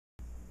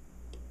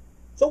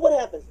So what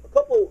happens? A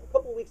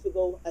couple weeks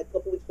ago, a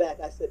couple weeks back,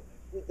 I said,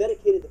 we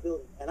dedicated the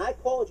building. And I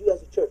called you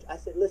as a church. I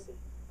said, listen,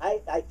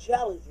 I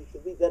challenge you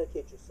to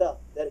rededicate yourself,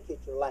 dedicate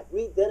your life,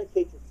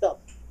 rededicate yourself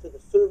to the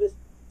service,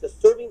 to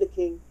serving the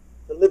King,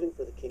 to living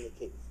for the King of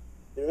Kings.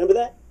 Do you remember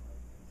that?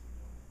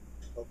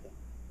 Okay.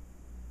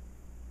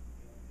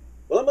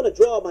 Well, I'm going to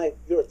draw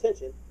your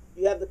attention.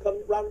 You have the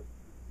covenant, Robert?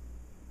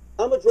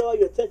 I'm going to draw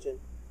your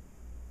attention.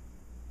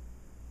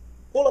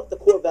 Pull up the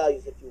core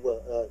values, if you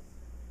will,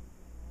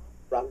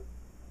 Robert.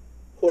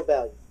 Core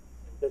values.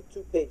 There's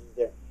 2 pages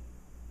there.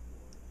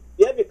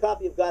 You have your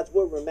copy of God's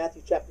Word. We're in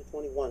Matthew chapter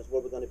 21 is where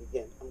we're going to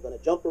begin. I'm going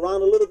to jump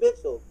around a little bit,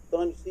 so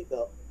put on your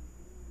seatbelt.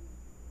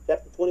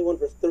 Chapter 21,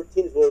 verse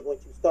 13 is where we're going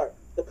to start.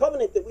 The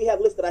covenant that we have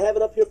listed, I have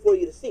it up here for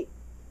you to see.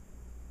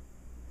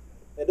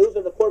 And those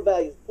are the core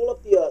values. Pull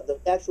up the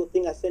actual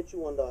thing I sent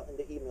you in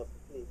the email,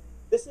 please.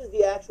 This is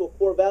the actual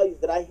core values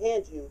that I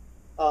hand you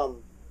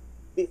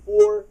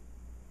before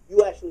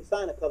you actually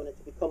sign a covenant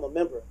to become a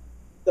member.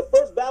 The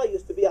first value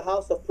is to be a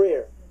house of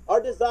prayer.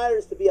 Our desire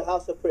is to be a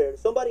house of prayer.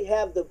 Does somebody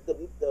have the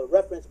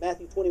reference,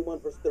 Matthew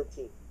 21, verse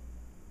 13?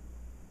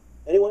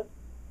 Anyone?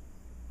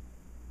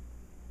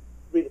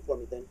 Read it for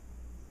me then.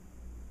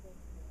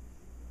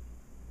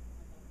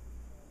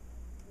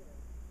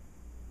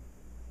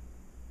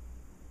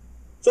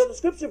 So the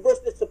scripture verse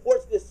that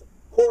supports this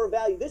core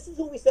value, this is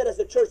who we said as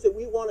a church that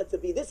we wanted to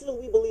be. This is who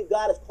we believe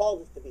God has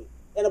called us to be.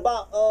 And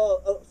about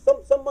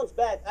some months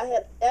back, I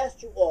had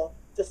asked you all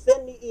to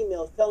send me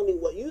emails telling me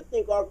what you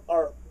think are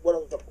what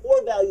was a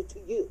core value to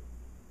you.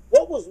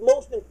 What was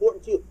most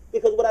important to you?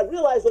 Because what I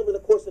realized over the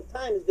course of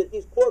time is that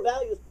these core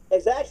values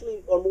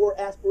are more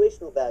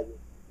aspirational values.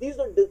 These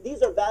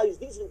are values.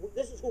 This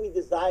is who we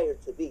desire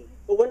to be,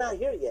 but we're not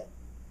here yet.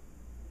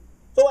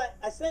 So I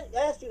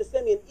asked you to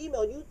send me an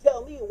email. You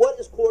tell me what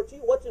is core to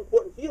you, what's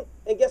important to you,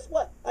 and guess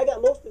what? I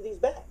got most of these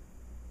back.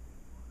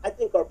 I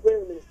think our prayer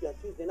ministry on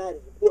Tuesday night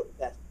is important,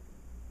 Pastor.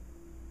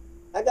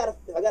 I got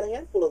a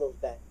handful of those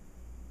back.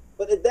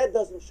 But if that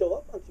doesn't show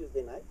up on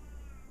Tuesday night,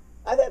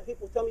 I've had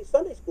people tell me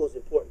Sunday school is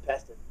important,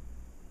 Pastor.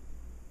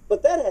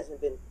 But that hasn't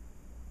been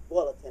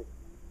well attended.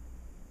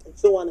 And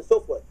so on and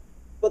so forth.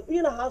 But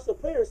being a house of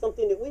prayer is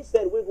something that we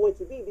said we're going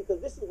to be, because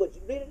this is what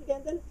you read it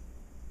again, Dennis?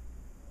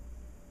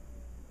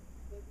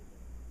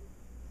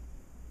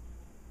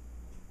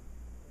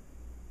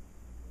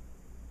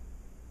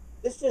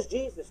 This is just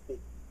Jesus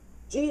speaking.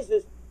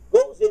 Jesus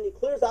goes in, he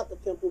clears out the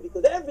temple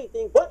because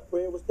everything but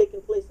prayer was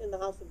taking place in the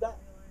house of God.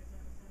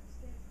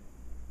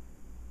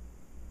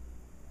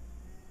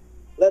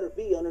 Letter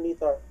B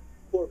underneath our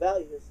core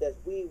value here says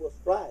we will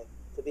strive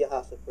to be a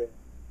house of prayer.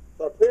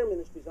 So our prayer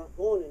ministries aren't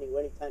going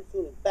anywhere anytime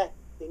soon. In fact,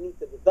 they need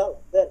to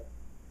develop better.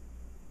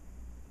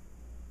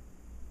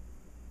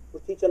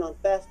 We're teaching on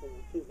fasting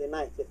on Tuesday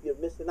nights. If you're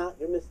missing out,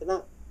 you're missing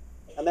out.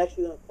 I'm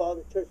actually going to call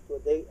the church to a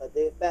day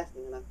of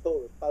fasting in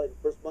October. It's probably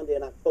the first Monday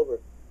in October.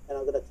 And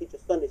I'm going to teach a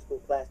Sunday school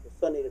class the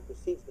Sunday that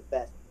precedes the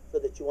fast so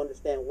that you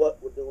understand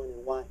what we're doing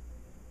and why.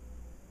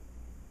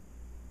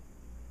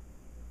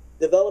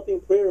 Developing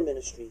prayer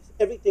ministries.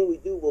 Everything we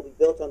do will be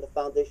built on the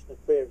foundation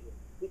of prayer here.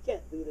 We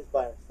can't do this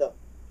by ourselves,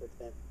 church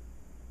family.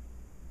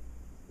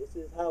 This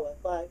is how I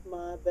fight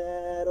my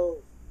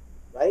battles,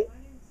 right?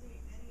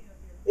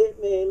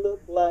 It may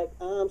look like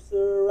I'm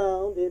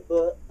surrounded,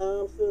 but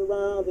I'm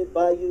surrounded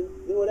by you.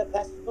 You know where that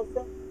passage comes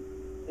from?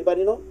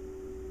 Anybody know?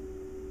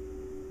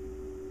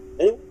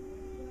 Anyone?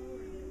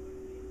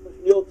 From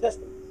the Old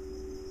Testament.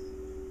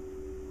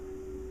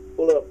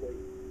 Pull it up for you.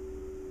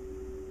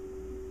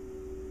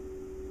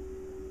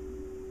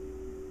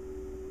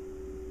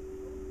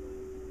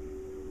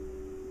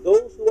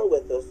 Those who are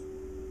with us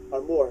are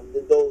more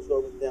than those who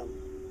are with them.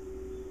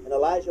 And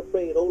Elijah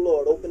prayed, O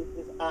Lord, open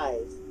his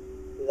eyes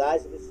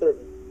of his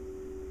servant.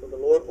 So the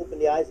Lord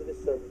opened the eyes of his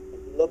servant,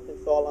 and he looked and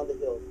saw on the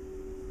hills,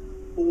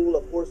 full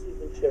of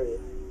horses and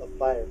chariots of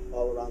fire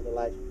all around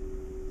Elijah.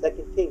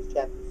 2 Kings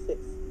chapter 6.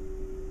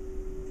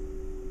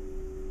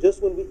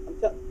 Just when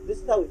this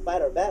is how we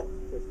fight our battles,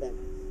 church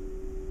family.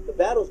 The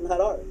battle's not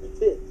ours, it's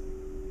his.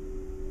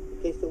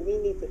 Okay, so we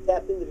need to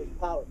tap into this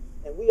power.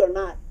 And we are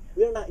not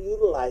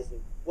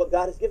utilizing what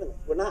God has given us.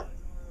 We're not.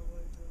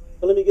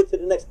 So let me get to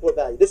the next core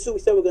value. This is who we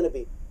said we're going to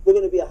be. We're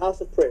going to be a house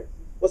of prayer.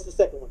 What's the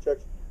second one,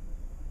 church?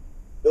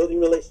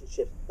 Building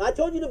relationships. Now I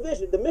told you the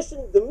vision, the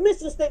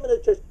mission statement of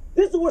the church.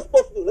 This is what we're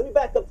supposed to do. Let me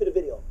back up to the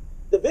video.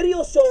 The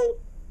video showed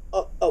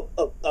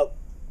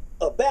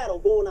a battle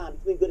going on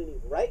between good and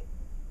evil, right?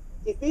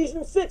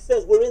 Ephesians 6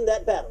 says we're in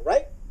that battle,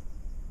 right?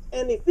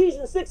 And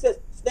Ephesians 6 says,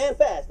 stand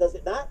fast, does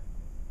it not?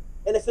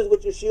 And it says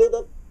with your shield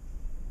of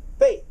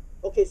faith.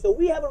 Okay, so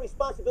we have a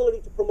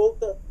responsibility to promote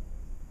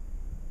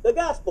the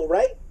gospel,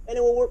 right? And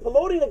then when we're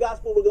promoting the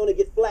gospel, we're going to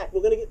get flack.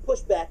 We're going to get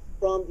pushback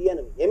from the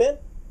enemy. Amen?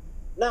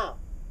 Now,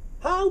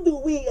 how do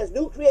we as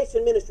New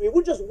Creation Ministry,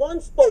 we're just one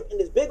spoke in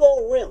this big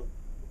old rim.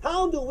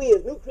 How do we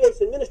as New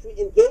Creation Ministry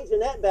engage in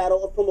that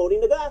battle of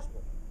promoting the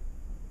gospel?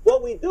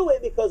 Well, we do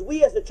it because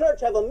we as a church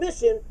have a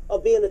mission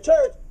of being a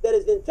church that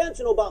is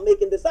intentional about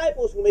making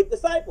disciples who make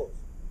disciples.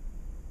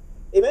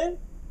 Amen?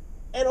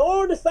 And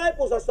our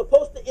disciples are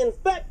supposed to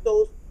infect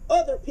those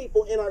other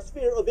people in our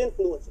sphere of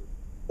influences.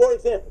 For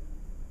example,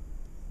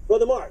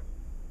 Brother Mark,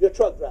 you're a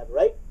truck driver,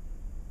 right?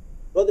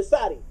 Brother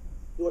Sadi,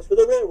 he works for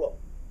the railroad.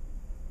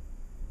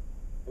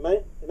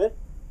 Amen? Amen?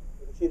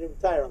 You can see him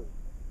retire on me.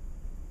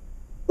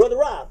 Brother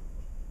Rob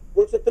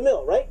works at the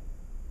mill, right?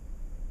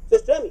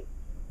 Sister Emmy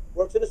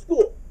works in a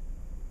school.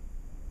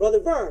 Brother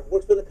Vern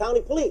works for the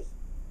county police.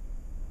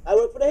 I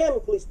work for the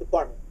Hammond Police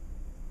Department.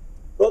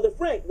 Brother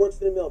Frank works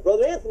in the mill.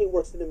 Brother Anthony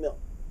works in the mill.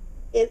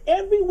 And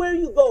everywhere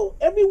you go,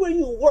 everywhere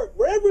you work,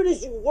 wherever it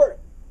is you work,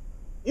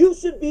 you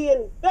should be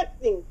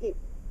infecting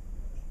people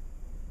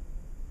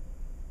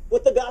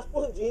with the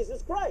gospel of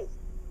Jesus Christ.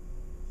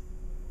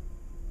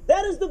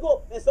 That is the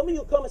goal. And some of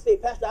you come and say,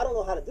 Pastor, I don't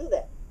know how to do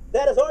that.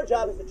 That is our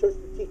job as a church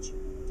to teach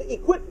you, to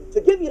equip you,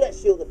 to give you that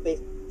shield of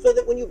faith, so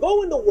that when you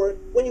go into work,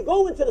 when you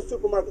go into the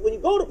supermarket, when you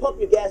go to pump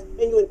your gas,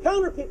 and you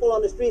encounter people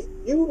on the streets,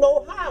 you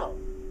know how.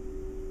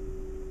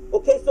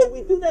 Okay, so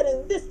we do that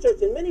in this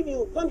church, and many of you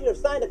who come here have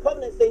signed a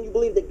covenant saying you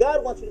believe that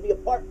God wants you to be a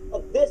part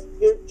of this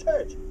here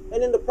church.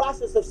 And in the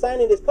process of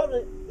signing this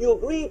covenant, you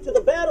agree to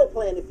the battle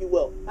plan, if you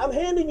will. I'm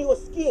handing you a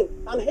scheme.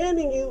 I'm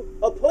handing you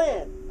a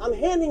plan. I'm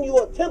handing you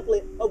a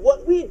template of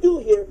what we do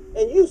here,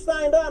 and you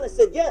signed on and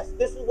said, yes,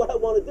 this is what I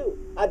want to do.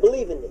 I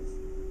believe in this.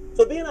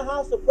 So being a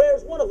house of prayer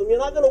is one of them. You're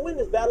not going to win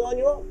this battle on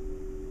your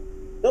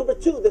own. Number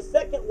two, the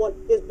second one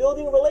is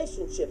building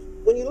relationships.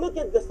 When you look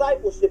at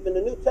discipleship in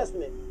the New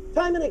Testament,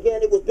 time and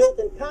again, it was built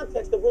in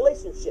context of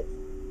relationships.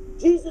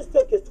 Jesus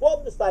took his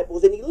 12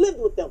 disciples and he lived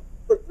with them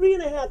for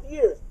 3.5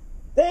 years,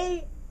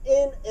 day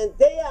in and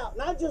day out,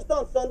 not just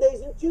on Sundays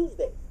and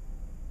Tuesdays.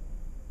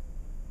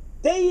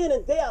 Day in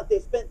and day out, they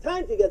spent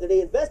time together.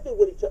 They invested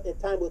with each other,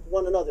 time with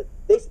one another.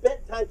 They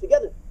spent time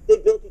together. They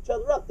built each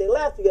other up. They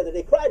laughed together.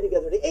 They cried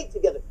together. They ate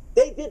together.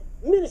 They did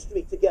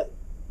ministry together.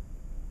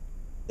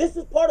 This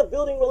is part of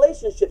building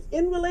relationships.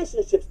 In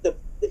relationships,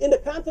 in the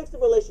context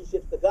of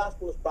relationships, the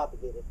gospel is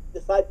propagated.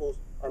 Disciples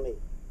are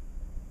made.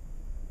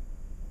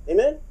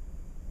 Amen?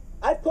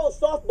 I've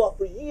coached softball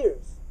for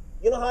years.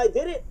 You know how I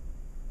did it?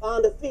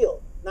 On the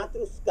field, not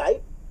through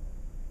Skype.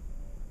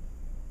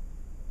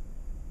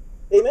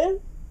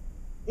 Amen?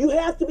 You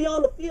have to be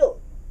on the field.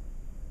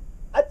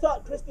 I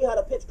taught Christy how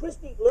to pitch.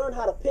 Christy learned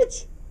how to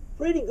pitch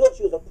pretty good.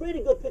 She was a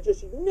pretty good pitcher.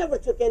 She never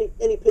took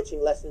any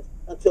pitching lessons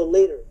until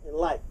later in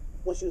life.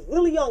 When she was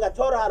really young, I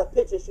taught her how to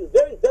pitch, and she was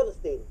very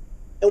devastated.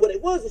 And what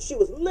it was is she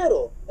was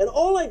little, and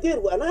all I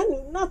did was, and I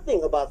knew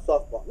nothing about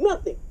softball,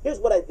 nothing. Here's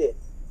what I did.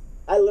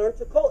 I learned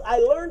to coach. I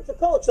learned to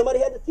coach. Somebody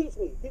had to teach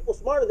me. People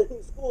smarter than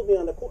me schooled me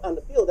on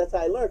the field. That's how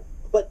I learned.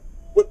 But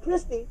with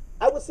Christy,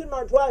 I would sit in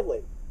our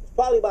driveway. It's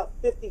probably about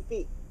 50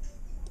 feet.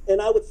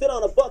 And I would sit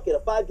on a bucket, a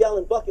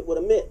 5-gallon bucket with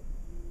a mitt.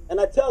 And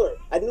I tell her,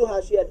 I knew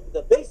how she had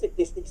the basic,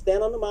 they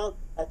stand on the mound.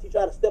 I teach her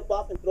how to step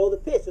off and throw the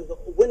pitch. It was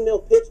a windmill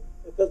pitch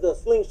because the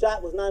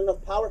slingshot was not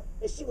enough power.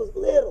 And she was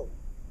little.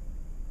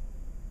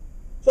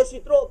 So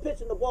she'd throw a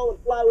pitch and the ball would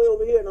fly way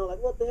over here. And I'm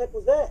like, what the heck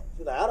was that?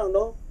 She's like, I don't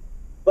know.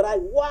 But I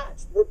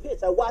watched her pitch.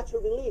 I watched her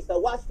release. I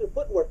watched her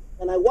footwork.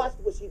 And I watched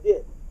what she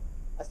did.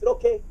 I said,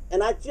 okay.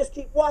 And I just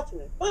keep watching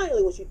her.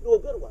 Finally, when she threw a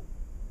good one,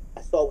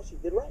 I saw what she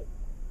did right.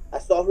 I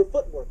saw her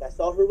footwork. I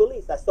saw her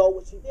release. I saw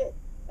what she did.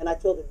 And I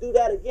told her, do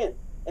that again.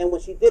 And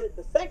when she did it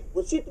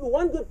when she threw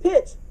one good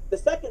pitch, the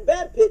second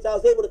bad pitch, I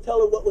was able to tell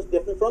her what was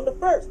different from the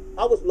first.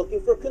 I was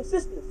looking for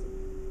consistency.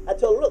 I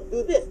told her, look,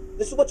 do this.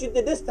 This is what you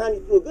did this time.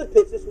 You threw a good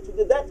pitch. This is what you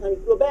did that time.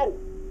 You threw a bad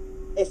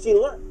one. And she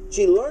learned.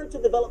 She learned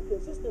to develop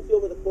consistency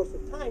over the course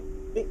of time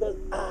because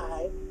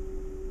I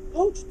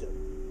coached her.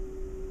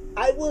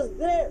 I was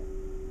there.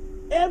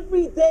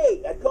 Every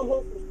day I'd come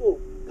home from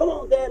school. Come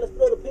on, Dad, let's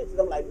throw the pitches.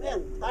 I'm like,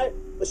 man, I'm tired.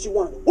 But she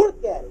wanted to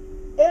work at it.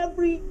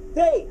 Every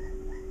day.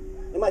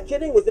 Am I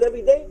kidding? Was it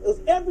every day? It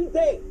was every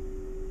day.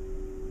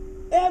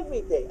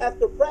 Every day.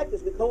 After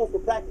practice, we come home for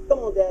practice. Come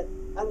on, Dad.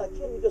 I'm like,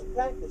 kid, we just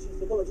practiced. She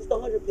said, come on, just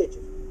 100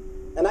 pitches.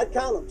 And I'd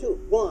count them,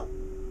 2,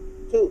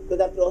 1, 2.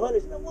 Because after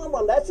 100, she said,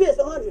 1, that's it, it's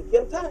 100.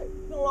 Kid, I'm tired.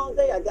 It's been a long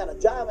day. I got a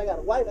job. I got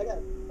a wife.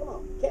 Come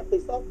on, can't play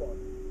softball.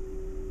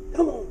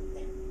 Come on,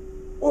 Dad.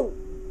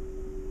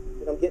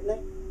 See what I'm getting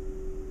at?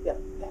 She had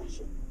a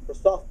passion for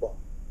softball.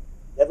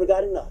 Never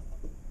got enough.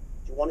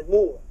 She wanted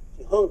more.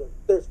 She hungered,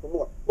 thirst for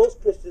more.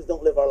 Most Christians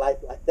don't live our life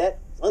like that.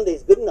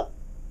 Sunday's good enough.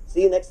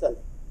 See you next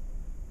Sunday.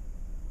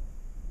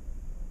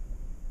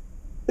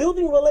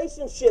 Building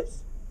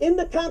relationships in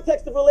the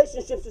context of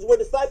relationships is where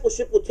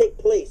discipleship will take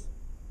place.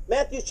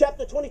 Matthew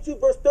chapter 22,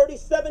 verse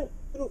 37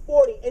 through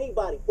 40.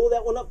 Anybody, pull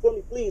that one up for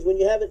me, please. When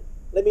you have it,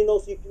 let me know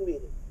so you can read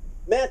it.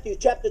 Matthew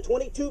chapter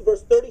 22,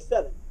 verse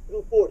 37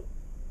 through 40.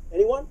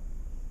 Anyone?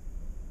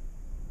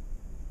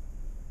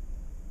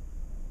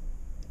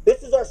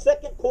 This is our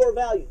second core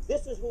value.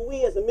 This is who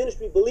we as a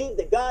ministry believe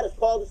that God has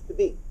called us to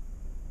be.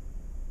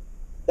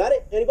 Got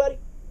it? Anybody?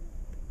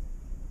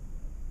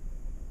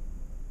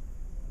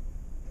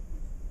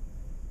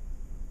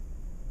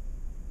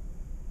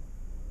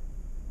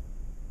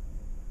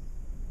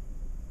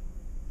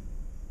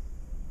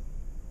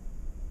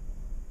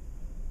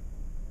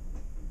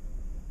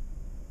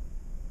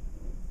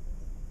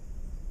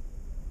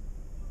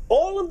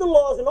 All of the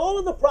laws and all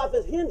of the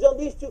prophets hinge on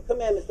these two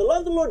commandments. To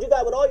love the Lord your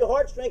God with all your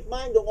heart, strength,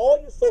 mind, and all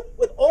your soul.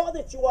 With all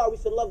that you are, we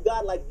should love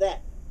God like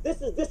that.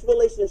 This is this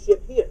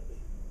relationship here.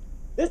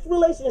 This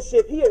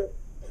relationship here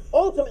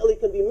ultimately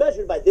can be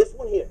measured by this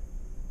one here.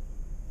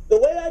 The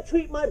way I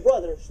treat my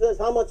brother says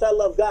how much I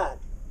love God.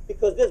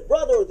 Because this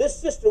brother or this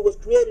sister was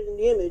created in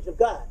the image of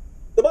God.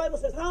 The Bible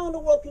says, how in the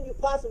world can you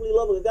possibly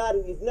love a God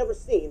who you've never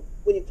seen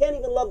when you can't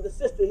even love the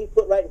sister he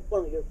put right in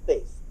front of your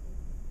face?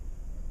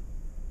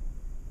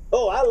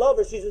 Oh, I love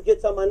her. She just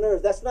gets on my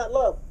nerves. That's not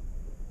love.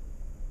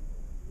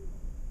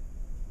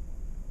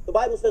 The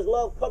Bible says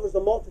love covers a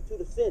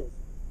multitude of sins.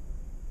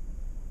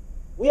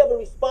 We have a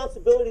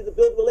responsibility to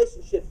build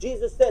relationships.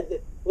 Jesus said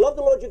that love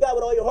the Lord your God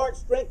with all your heart,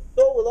 strength,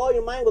 soul, with all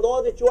your mind, with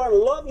all that you are,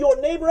 and love your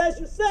neighbor as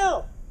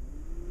yourself.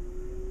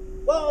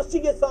 Well,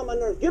 she gets on my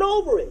nerves. Get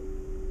over it.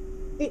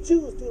 He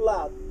chews too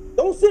loud.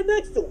 Don't sit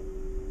next to him.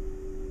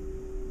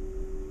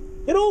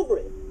 Get over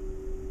it.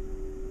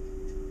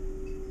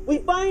 We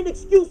find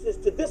excuses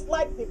to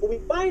dislike people. We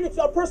find that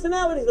our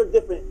personalities are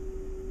different.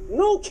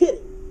 No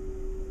kidding.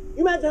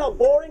 You imagine how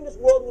boring this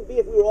world would be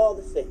if we were all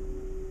the same.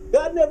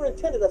 God never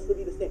intended us to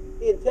be the same.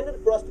 He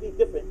intended for us to be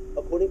different,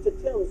 according to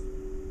Tim's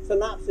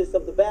synopsis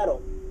of the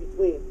battle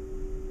between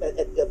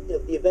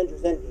the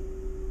Avengers Endgame.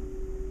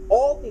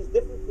 All these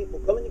different people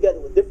coming together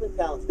with different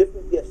talents,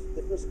 different gifts,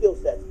 different skill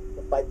sets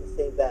to fight the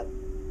same battle.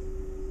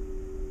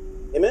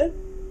 Amen?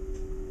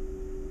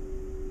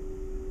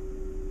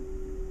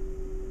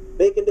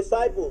 Making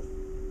disciples.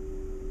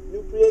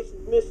 New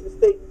creation mission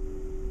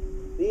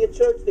statement. Be a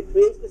church that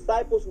creates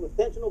disciples who are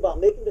intentional about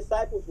making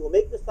disciples, who will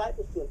make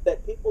disciples to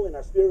infect people in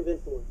our sphere of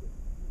influence.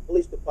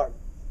 Police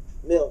department,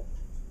 mill,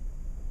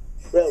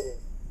 railroad,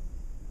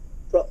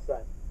 truck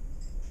driver,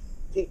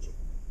 teacher,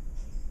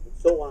 and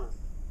so on,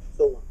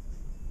 so on.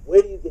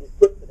 Where do you get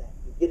equipped for that?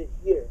 You get it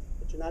here,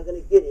 but you're not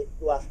going to get it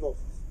through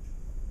osmosis.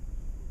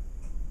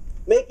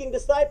 Making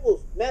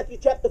disciples. Matthew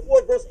chapter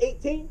 4, verse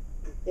 18.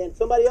 And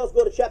somebody else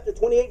go to chapter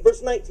 28,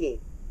 verse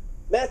 19.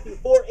 Matthew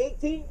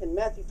 4:18 and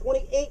Matthew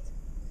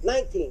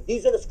 28:19.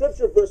 These are the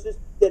scripture verses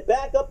that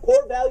back up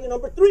core value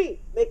number 3,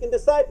 making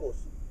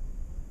disciples.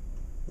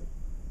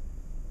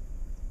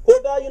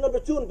 Core value number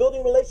 2 in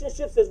building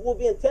relationships says we'll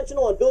be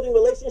intentional on building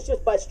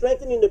relationships by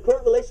strengthening the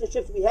current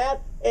relationships we have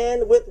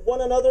and with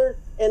one another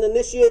and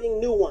initiating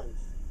new ones.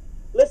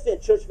 Listen,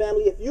 church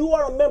family, if you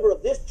are a member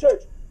of this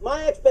church,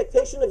 my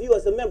expectation of you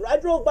as a member, I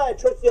drove by a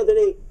church the other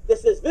day that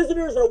says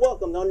visitors are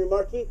welcome on your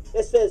marquee.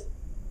 It says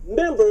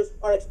members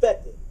are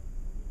expected.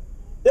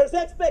 There's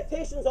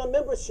expectations on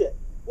membership,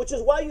 which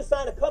is why you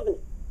sign a covenant.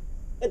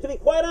 And to be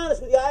quite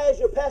honest with you, I as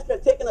your pastor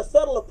have taken a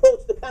subtle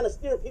approach to kind of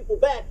steer people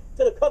back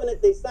to the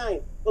covenant they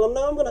signed. Well,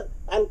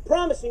 I'm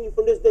promising you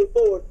from this day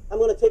forward, I'm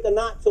going to take a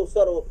not so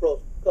subtle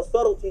approach because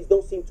subtleties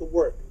don't seem to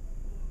work.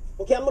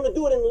 Okay, I'm going to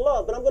do it in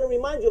love, but I'm going to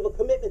remind you of a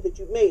commitment that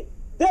you've made.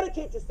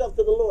 Dedicate yourself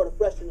to the Lord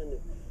afresh and anew.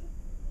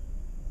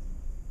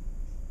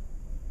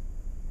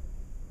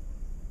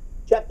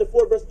 Chapter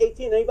 4, verse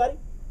 18, anybody?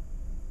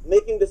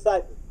 Making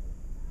disciples.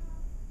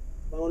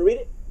 I want to read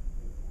it?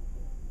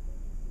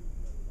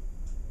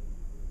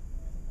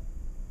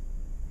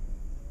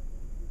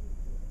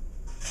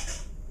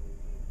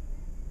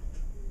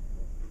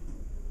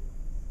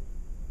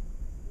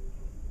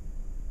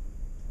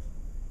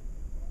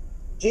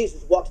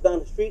 Jesus walks down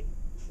the street,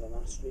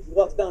 he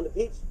walks down the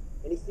beach,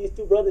 and he sees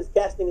two brothers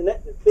casting a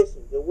net. They're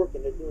fishing, they're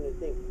working, they're doing their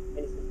thing. And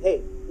he says,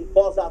 hey, he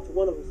calls out to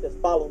one of them and says,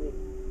 follow me.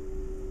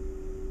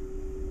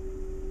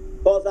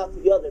 Calls out to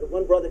the other. The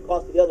one brother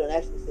calls to the other and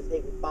actually says, hey,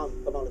 we found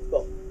him. Come on, let's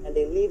go. And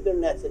they leave their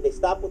nets and they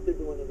stop what they're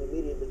doing and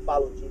immediately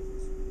follow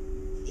Jesus.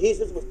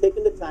 Jesus was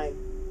taking the time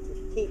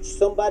to teach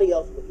somebody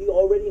else what he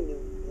already knew,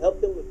 to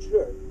help them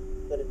mature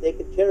so that they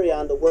could carry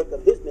on the work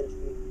of his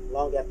ministry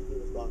long after he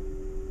was gone.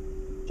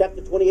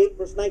 Chapter 28,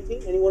 verse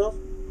 19. Anyone else?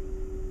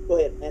 Go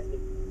ahead, Anthony.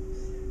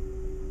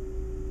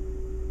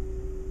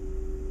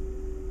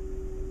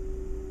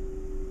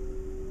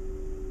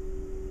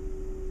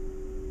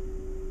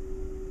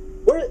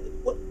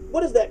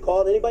 What is that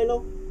called? Anybody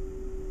know?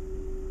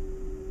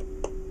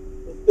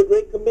 It's the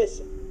Great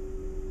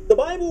Commission. The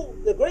Bible,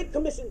 the Great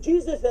Commission,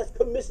 Jesus has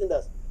commissioned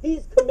us.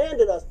 He's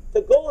commanded us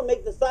to go and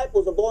make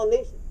disciples of all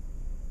nations.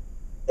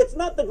 It's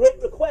not the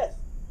Great Request.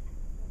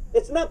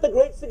 It's not the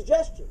Great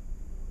Suggestion.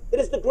 It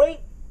is the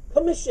Great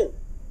Commission.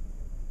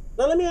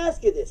 Now let me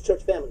ask you this,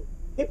 church family.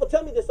 People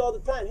tell me this all the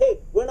time. Hey,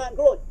 we're not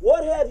growing.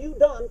 What have you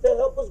done to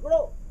help us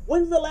grow?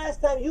 When's the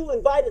last time you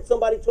invited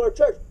somebody to our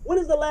church? When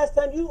is the last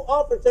time you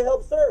offered to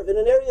help serve in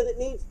an area that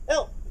needs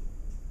help?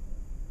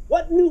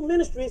 What new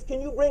ministries can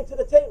you bring to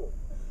the table?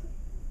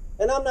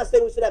 And I'm not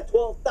saying we should have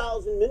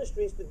 12,000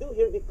 ministries to do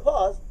here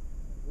because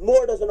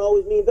more doesn't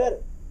always mean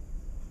better.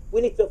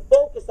 We need to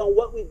focus on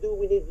what we do.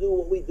 We need to do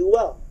what we do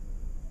well.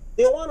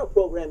 The Awana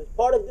program is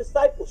part of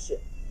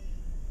discipleship.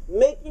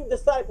 Making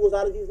disciples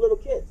out of these little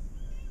kids.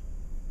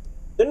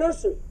 The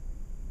nursery.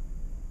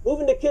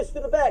 Moving the kids to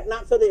the back,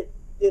 not so that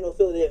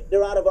so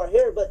they're out of our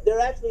hair, but they're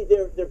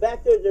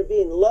back there, they're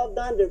being loved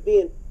on, they're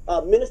being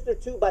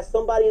ministered to by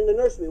somebody in the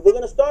nursery. We're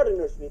going to start a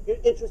nursery. If you're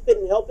interested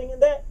in helping in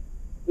that,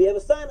 We have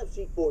a sign-up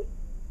sheet for you.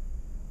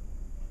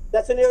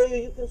 That's an area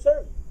you can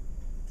serve.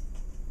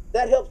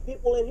 That helps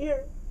people in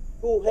here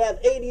who have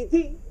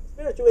ADD,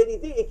 spiritual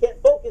ADD, and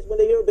can't focus when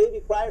they hear a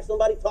baby cry or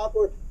somebody talk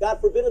or, God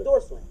forbid, a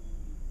door slam.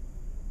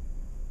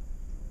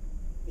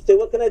 You say,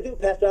 what can I do,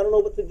 Pastor? I don't know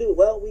what to do.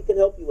 Well, we can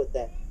help you with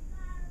that.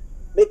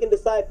 Making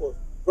disciples.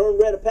 Vern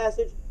read a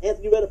passage.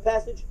 Anthony read a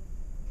passage.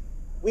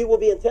 We will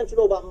be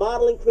intentional about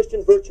modeling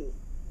Christian virtues.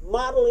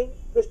 Modeling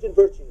Christian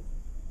virtues.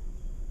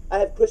 I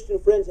have Christian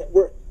friends at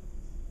work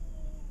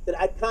that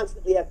I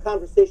constantly have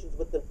conversations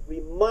with them,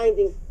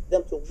 reminding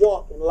them to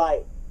walk in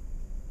light.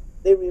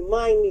 They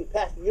remind me,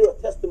 Pastor, you're a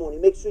testimony.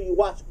 Make sure you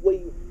watch where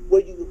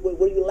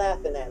you're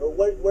laughing at, or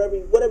whatever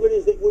it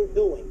is that we're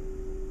doing.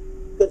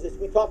 Because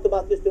we talked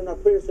about this during our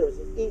prayer service.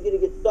 It's easy to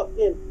get sucked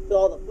in to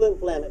all the flim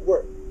flam at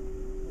work.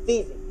 It's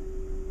easy.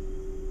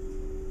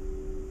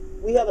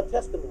 We have a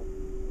testimony.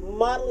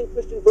 Modeling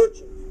Christian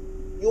virtues.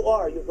 You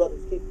are your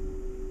brother's keeper.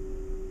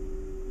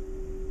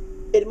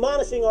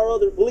 Admonishing our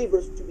other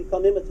believers to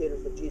become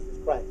imitators of Jesus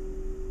Christ.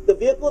 The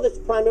vehicle that's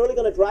primarily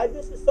going to drive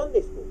this is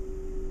Sunday school,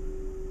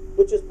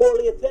 which is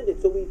poorly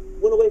attended, so we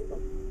went away from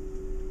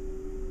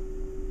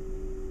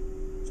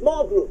it.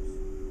 Small groups,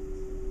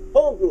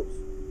 home groups,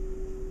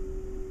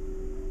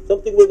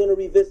 something we're going to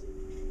revisit.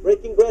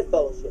 Breaking bread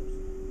fellowships,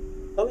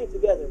 coming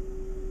together,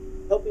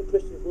 helping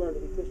Christians learn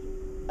to be Christians.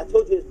 I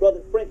told you his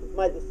brother Frank was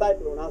my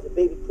disciple when I was a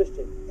baby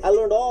Christian. I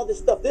learned all this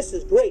stuff. This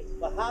is great,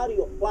 but how do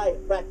you apply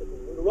it practically?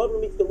 When the rubber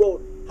meets the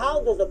road,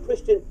 how does a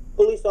Christian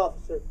police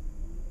officer,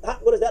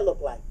 what does that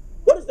look like?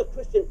 What does the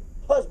Christian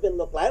husband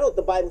look like? I know what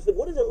the Bible said.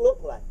 What does it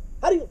look like?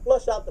 How do you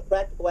flush out the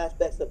practical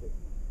aspects of it?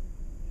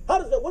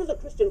 What does a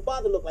Christian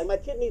father look like? My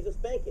kid needs a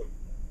spanking.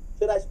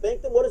 Should I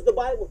spank them? What does the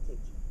Bible teach?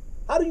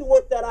 How do you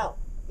work that out?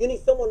 You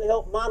need someone to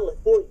help model it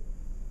for you.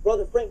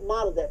 Brother Frank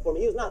modeled that for me.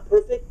 He was not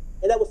perfect,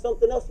 and that was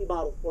something else he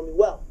modeled for me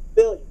well.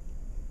 Failure.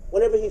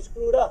 Whenever he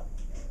screwed up,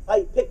 how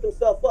he picked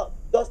himself up,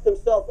 dusted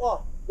himself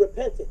off,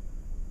 repented.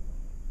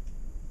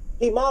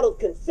 He modeled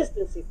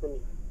consistency for me.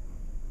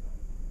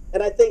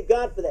 And I thank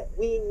God for that.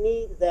 We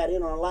need that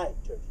in our life,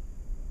 church.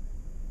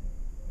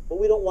 But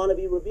we don't want to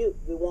be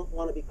rebuked. We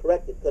want to be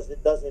corrected because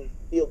it doesn't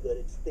feel good.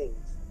 It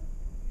stings.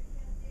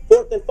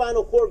 Fourth and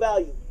final core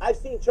value. I've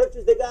seen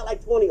churches, they got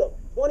like 20 of them.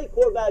 20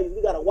 core values.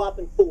 We got a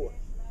whopping 4.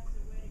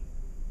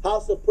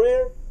 House of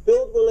prayer,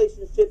 build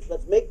relationships.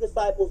 Let's make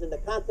disciples in the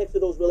context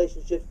of those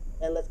relationships,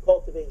 and let's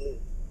cultivate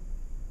leaders.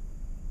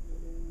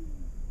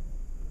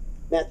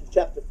 Matthew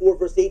chapter 4,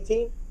 verse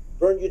 18.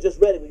 Vern, you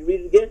just read it. Will you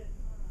read it again?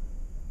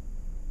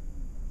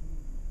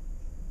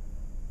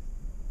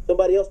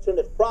 Somebody else turn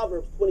to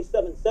Proverbs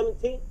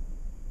 27:17.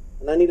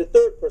 And I need a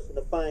third person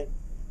to find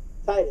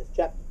Titus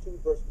chapter 2,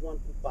 verse 1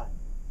 through 5.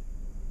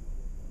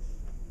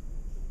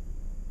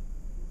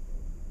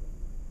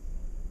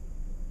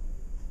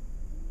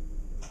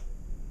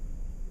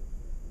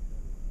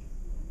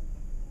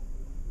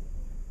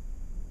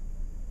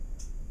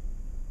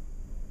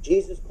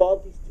 Jesus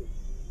called these two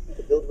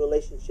to build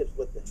relationships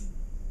with them.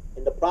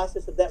 In the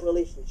process of that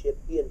relationship,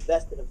 he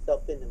invested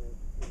himself in them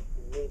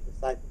and made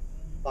disciples,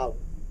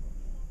 followers.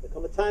 There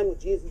come a time when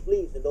Jesus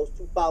leaves and those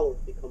two followers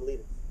become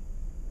leaders.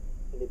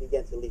 And they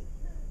began to lead.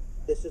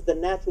 This is the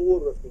natural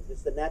order of things. This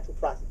is the natural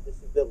process. This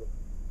is biblical.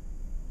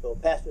 So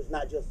pastor's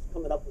not just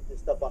coming up with this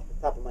stuff off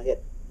the top of my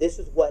head. This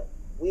is what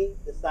we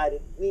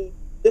decided.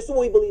 This is what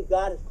we believe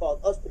God has called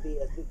us to be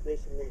as New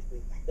Creation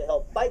Ministry, to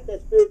help fight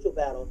that spiritual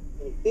battle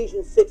in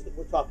Ephesians 6 that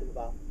we're talking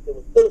about, that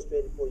was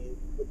illustrated for you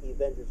with the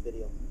Avengers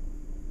video.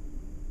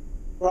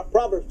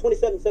 Proverbs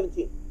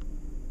 27:17.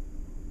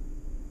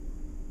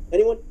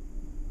 Anyone?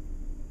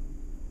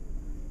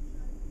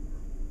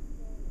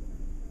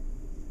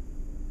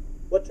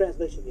 What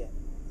translation do you have?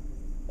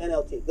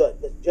 NLT. Good.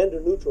 It's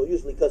gender neutral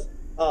usually because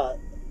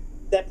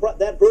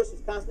that verse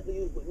is constantly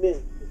used with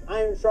men.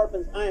 Iron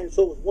sharpens iron,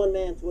 so is one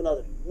man to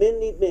another. Men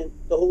need men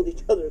to hold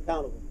each other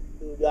accountable.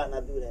 Dude, you ought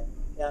not do that.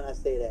 You ought not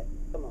say that.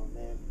 Come on,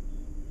 man.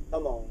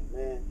 Come on,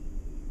 man.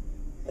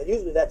 And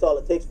usually that's all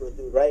it takes for a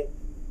dude, right?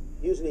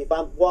 Usually if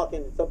I'm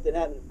walking and something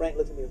happens and Frank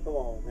looks at me and come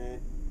on,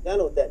 man. Y'all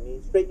know what that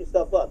means. Straighten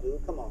yourself up,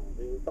 dude. Come on,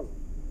 dude. Come on.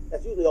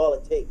 That's usually all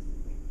it takes.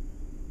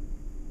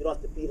 You don't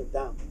have to beat him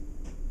down.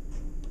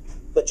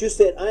 But you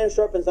said iron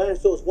sharpens iron,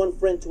 so is one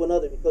friend to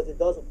another, because it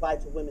does apply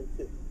to women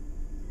too.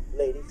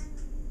 Ladies,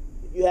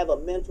 if you have a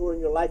mentor in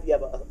your life, you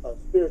have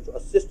a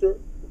sister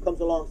who comes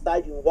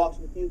alongside you and walks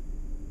with you,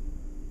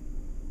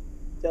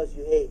 tells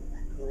you, hey,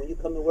 and when you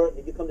come to work,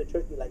 if you come to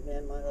church, you're like,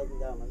 man, my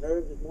husband got on my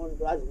nerves this morning,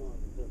 so I just want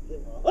to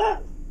just,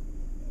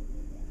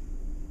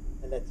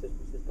 And that sister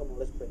says, come on,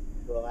 let's pray.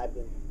 Bro,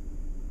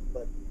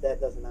 but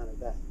that doesn't honor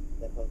God,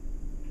 that husband.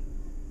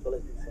 So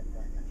let's do something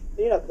about that. And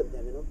you're not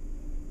condemning them.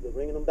 You're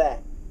bringing them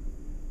back.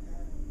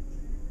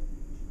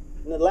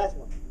 And then the last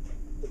one.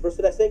 What verse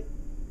did I say?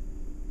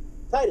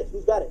 Titus.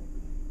 Who's got it?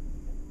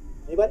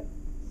 Anybody?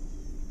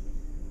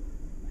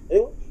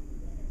 Anyone?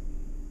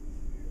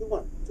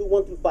 2:1.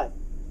 2:1 through 5.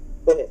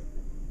 Go ahead.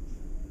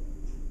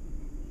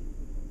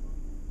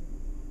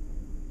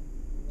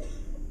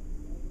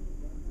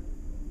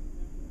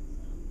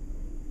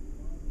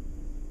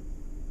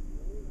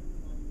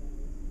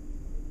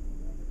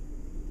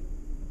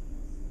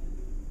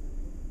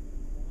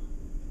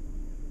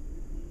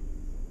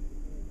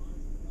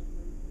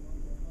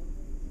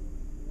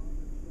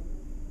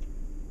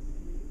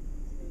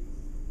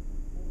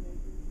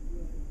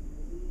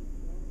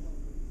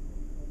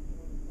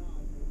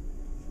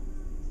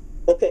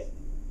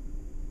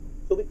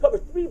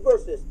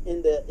 verses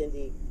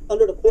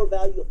under the core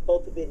value of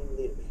cultivating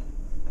leaders.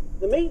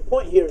 The main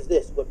point here is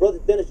this, what Brother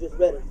Dennis just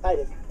read in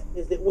Titus,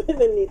 is that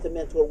women need to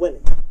mentor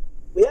women.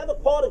 We have a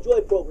Call to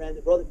Joy program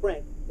that Brother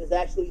Frank is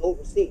actually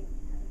overseeing.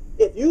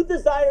 If you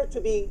desire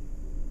to be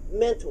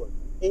mentored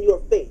in your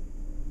faith,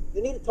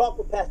 you need to talk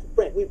with Pastor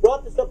Frank. We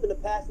brought this up in the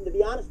past, and to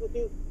be honest with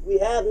you, we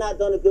have not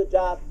done a good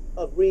job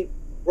of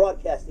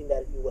rebroadcasting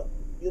that, if you will.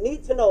 You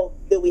need to know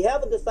that we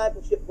have a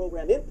discipleship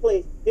program in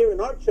place here in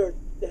our church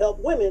to help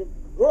women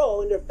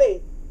grow in their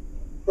faith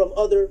from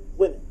other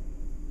women.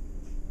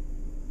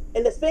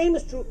 And the same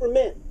is true for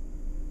men.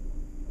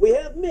 We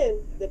have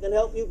men that can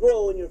help you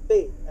grow in your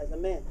faith as a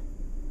man.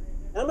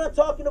 And I'm not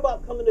talking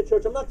about coming to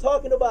church. I'm not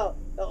talking about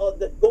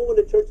going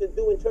to church and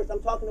doing church.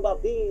 I'm talking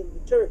about being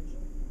the church.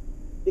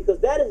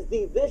 Because that is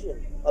the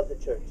vision of the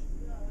church.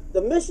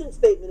 The mission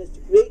statement is to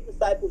create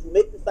disciples who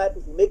make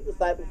disciples who make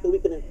disciples so we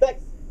can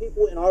infect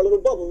people in our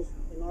little bubbles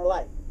in our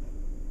life.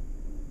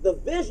 The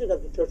vision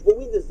of the church, what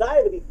we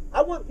desire to be.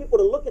 I want people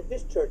to look at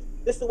this church.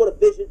 This is what a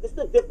vision, this is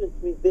the difference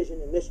between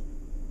vision and mission.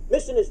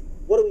 Mission is,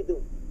 what are we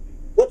doing?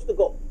 What's the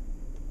goal?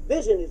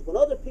 Vision is when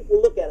other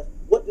people look at us,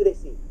 what do they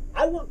see?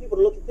 I want people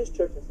to look at this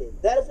church and say,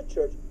 that is a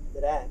church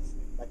that acts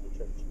like the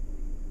church.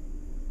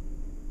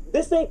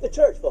 This ain't the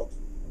church, folks.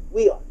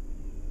 We are.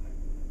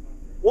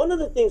 One of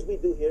the things we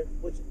do here,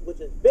 which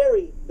is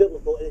very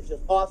biblical and it's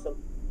just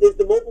awesome, is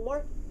the mobile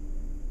market.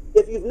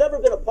 If you've never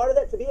been a part of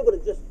that, to be able to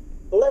just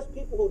bless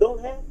people who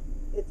don't have,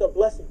 it's a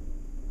blessing.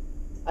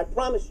 I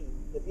promise you,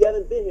 if you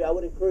haven't been here, I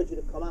would encourage you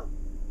to come out.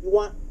 You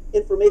want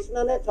information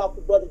on that, talk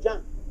to Brother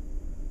John.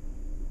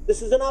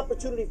 This is an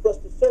opportunity for us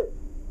to serve.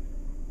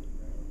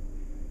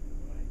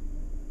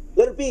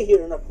 Let it be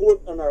here in our core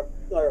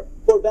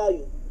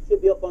value.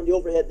 Should be up on the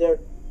overhead there.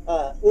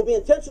 We'll be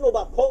intentional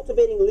about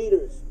cultivating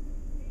leaders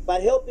by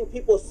helping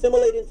people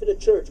assimilate into the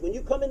church. When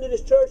you come into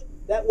this church,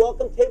 that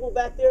welcome table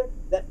back there,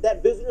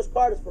 that visitor's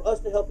card is for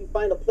us to help you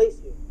find a place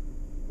here.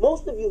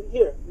 Most of you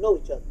here know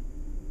each other.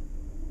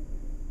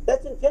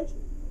 That's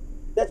intentional.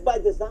 That's by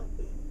design.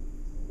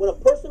 When a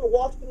person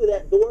walks through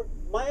that door,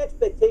 my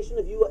expectation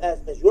of you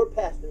as your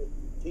pastor,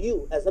 to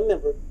you as a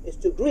member, is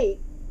to greet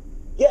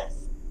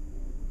guests.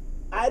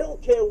 I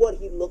don't care what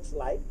he looks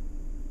like.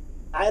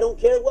 I don't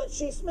care what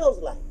she smells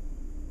like.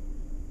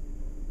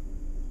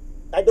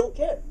 I don't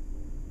care.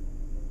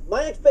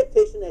 My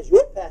expectation as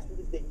your pastor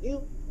is that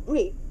you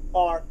greet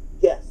our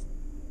guests.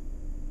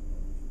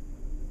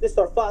 This is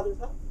our Father's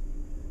house.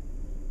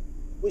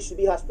 We should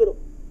be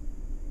hospitable.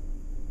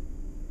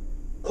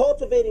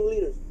 Cultivating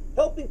leaders.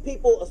 Helping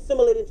people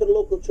assimilate into the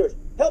local church.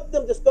 Help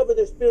them discover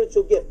their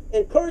spiritual gift.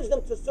 Encourage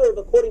them to serve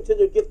according to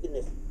their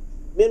giftedness.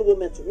 Men will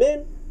mentor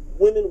men.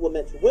 Women will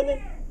mentor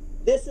women.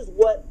 This is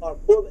what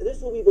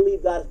we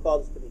believe God has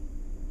called us to be.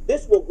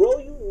 This will grow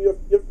you in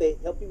your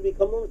faith, help you to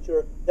become more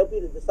mature, help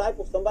you to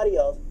disciple somebody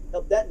else,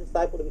 help that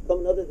disciple to become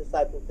another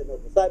disciple, to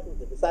another disciple,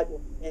 to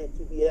disciple, and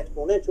to be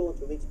exponential and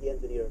to reach the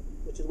ends of the earth,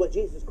 which is what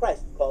Jesus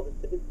Christ has called us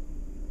to do.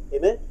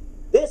 Amen?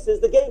 This is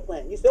the game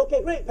plan. You say,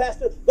 okay, great,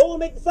 Pastor, go and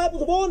make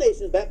disciples of all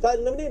nations,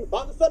 baptizing them in the name of the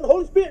Father, Son, and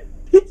Holy Spirit,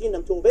 teaching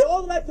them to obey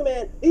all that I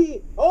command,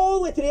 all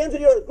the way to the ends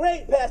of the earth.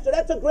 Great, Pastor,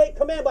 that's a great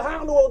command, but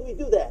how in the world do we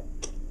do that?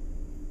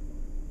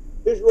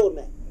 Here's your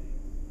roadmap.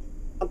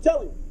 I'm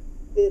telling you,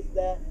 it's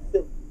that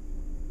simple.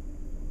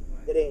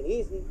 It ain't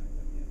easy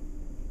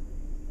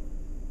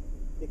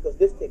because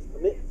this takes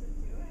commitment.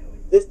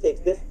 This takes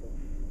discipline.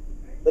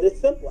 But it's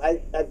simple.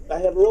 I have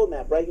a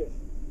roadmap right here.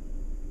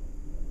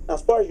 Now,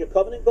 as far as your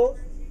covenant goes,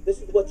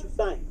 this is what you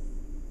signed.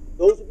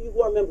 Those of you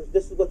who are members,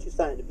 this is what you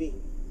signed to be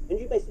here. And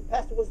you may say,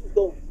 Pastor, what's this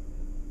going?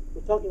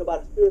 We're talking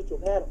about a spiritual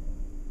battle.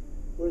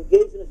 We're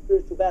engaged in a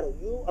spiritual battle.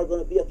 You are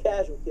going to be a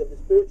casualty of the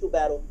spiritual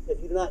battle if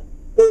you do not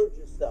gird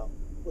yourself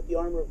with the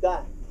armor of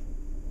God.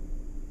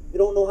 If you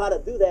don't know how to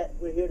do that,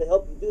 we're here to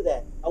help you do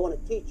that. I want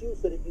to teach you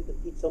so that you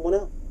can teach someone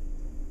else.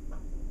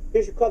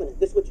 Here's your covenant.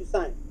 This is what you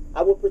signed.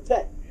 I will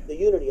protect the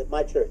unity of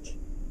my church.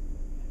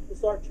 This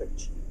is our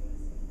church.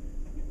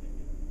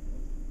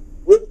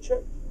 We're the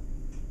church.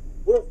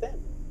 We're a family.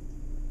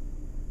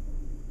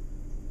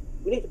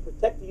 We need to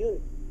protect the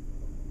unity.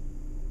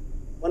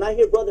 When I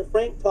hear Brother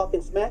Frank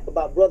talking smack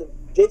about Brother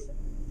Jason,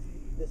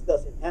 this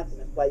doesn't happen.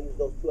 That's why I use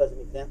those two as an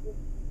example.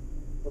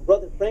 When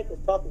Brother Frank is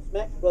talking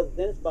smack to Brother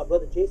Dennis about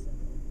Brother Jason,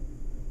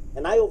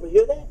 and I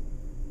overhear that,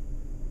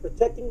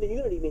 protecting the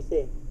unity means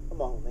saying,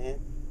 come on, man.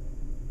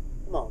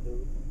 Come on,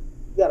 dude.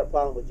 You got a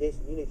problem with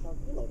Jason. You need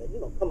something. You know that. You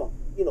know, come on.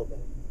 You know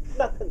better. I'm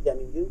not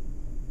condemning you.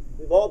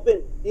 We've all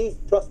been easy,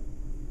 trust me.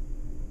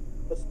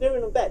 But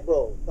steering them back,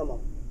 bro, come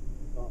on.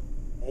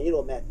 And you know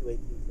what Matthew 18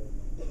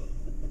 says.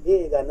 He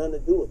ain't got nothing to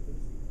do with this.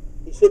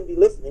 He shouldn't be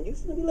listening. You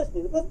shouldn't be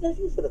listening. Brother Dennis,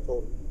 you should have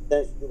told him.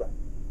 Dennis, you're right.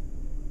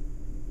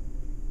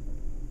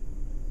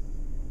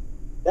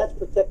 That's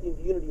protecting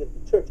the unity of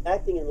the church,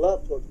 acting in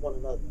love towards one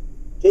another.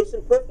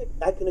 Jason perfect?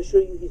 I can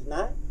assure you he's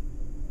not.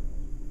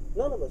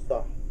 None of us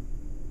are.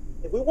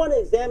 If we want to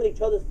examine each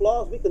other's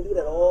flaws, we can do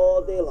that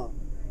all day long.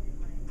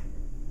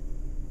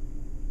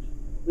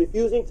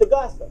 Refusing to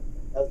gossip.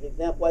 That was the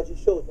example I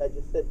just showed you. I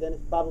just said Dennis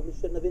probably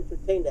shouldn't have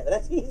entertained that.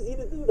 That's easy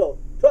to do, though.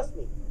 Trust me.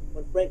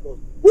 when Frank goes,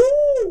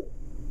 woo!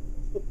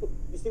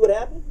 You see what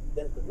happened?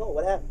 Dennis goes, no,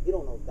 what happened? You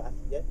don't know gossip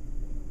yet.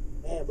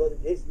 Man, Brother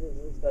Jason,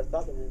 and he starts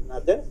talking, and now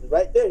Dennis is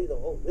right there. He's like,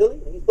 oh,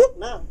 really? And he's hooked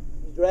now.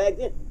 He's dragged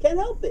in. Can't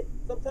help it.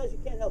 Sometimes you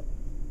can't help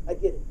it. I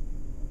get it.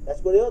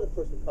 That's where the other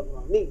person comes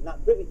around. Me,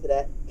 not privy to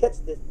that,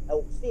 catch this, I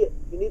will see it.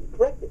 You need to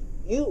correct it.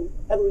 You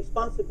have a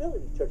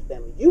responsibility, church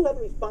family. You have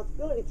a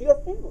responsibility to your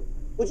family.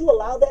 Would you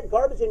allow that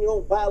garbage in your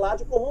own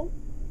biological home?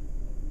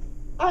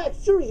 I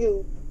assure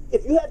you,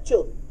 if you have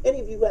children,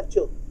 any of you who have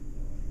children,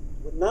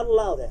 would not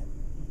allow that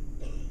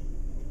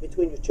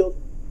between your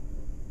children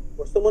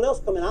or someone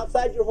else coming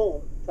outside your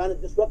home trying to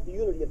disrupt the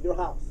unity of your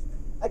house.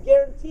 I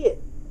guarantee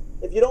it.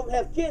 If you don't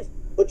have kids,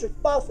 put your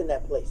spouse in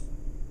that place.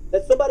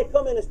 Let somebody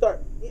come in and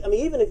start. I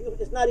mean, even if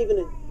it's not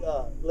even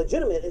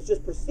legitimate, it's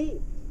just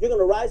perceived. You're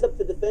going to rise up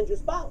to defend your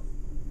spouse.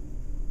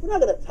 We're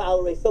not going to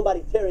tolerate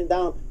somebody tearing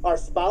down our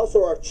spouse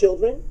or our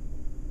children.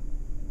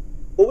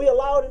 But we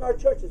allow it in our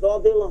churches all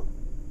day long.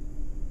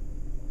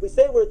 We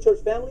say we're a church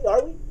family,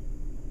 are we?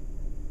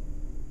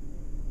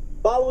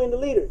 Following the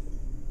leaders.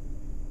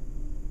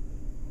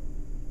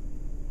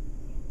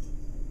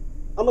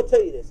 I'm going to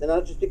tell you this, and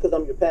not just because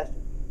I'm your pastor.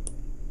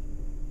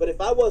 But if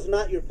I was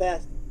not your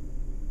pastor,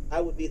 I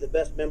would be the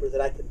best member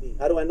that I could be.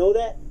 How do I know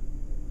that?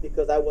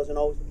 Because I wasn't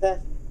always the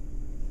pastor.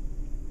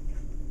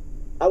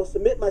 I will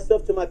submit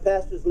myself to my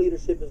pastor's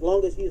leadership as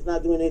long as he is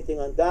not doing anything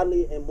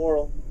ungodly,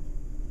 immoral,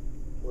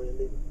 or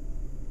illegal.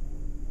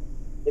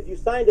 If you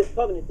signed this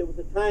covenant, there was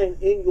a time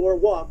in your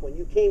walk when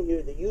you came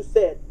here that you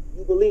said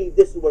you believe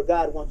this is where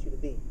God wants you to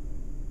be.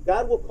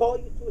 God will call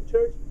you to a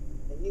church,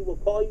 and he will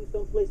call you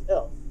someplace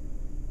else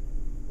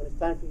when it's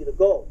time for you to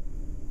go.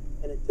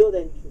 And until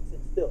then, you should sit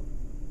still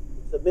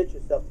and submit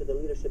yourself to the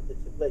leadership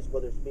that's in place,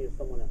 whether it's me or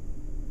someone else.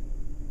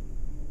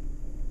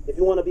 If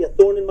you want to be a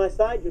thorn in my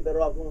side, you're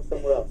better off going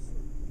somewhere else.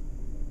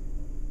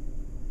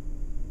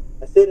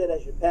 I say that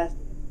as your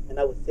pastor, and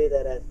I would say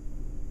that as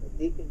a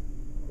deacon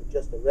or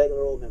just a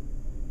regular old member.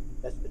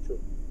 That's the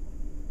truth.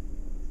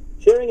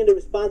 Sharing in the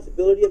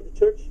responsibility of the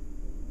church,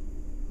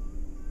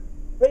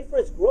 pray for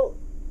its growth.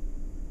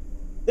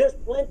 There's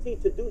plenty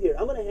to do here.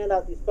 I'm going to hand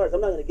out these cards.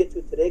 I'm not going to get to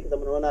it today because I'm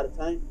going to run out of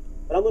time.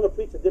 But I'm going to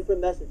preach a different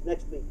message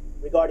next week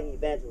regarding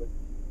evangelism.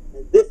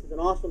 And this is an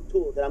awesome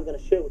tool that I'm going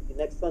to share with you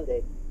next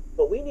Sunday.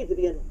 But we need to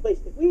be in a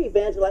place. If we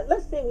evangelize,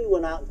 let's say we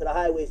went out into the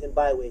highways and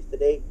byways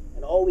today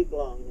and all week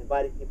long and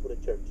invited people to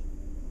church.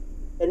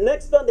 And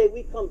next Sunday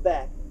we come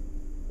back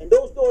and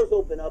those doors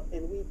open up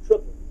and we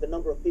triple the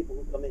number of people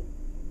who come in.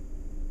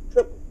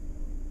 Triple.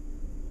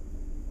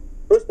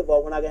 First of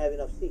all, we're not going to have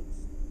enough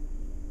seats.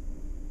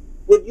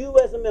 Would you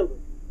as a member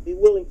be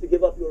willing to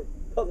give up your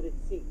coveted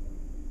seat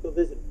to a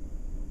visitor?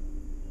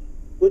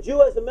 Would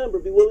you as a member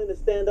be willing to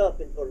stand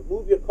up or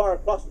move your car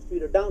across the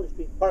street or down the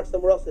street, park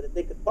somewhere else so that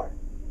they could park?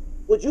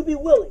 Would you be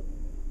willing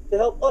to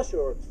help usher?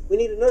 Or we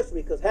need a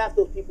nursery because half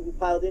those people who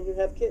piled in here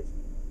have kids.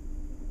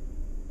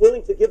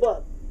 Willing to give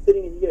up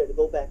sitting in here to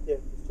go back there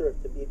to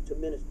serve, to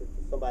minister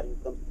to somebody who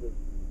comes through.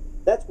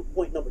 That's what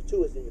point number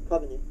 2 is in your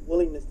covenant,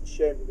 willingness to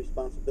share in the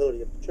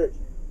responsibility of the church.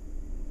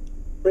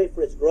 Pray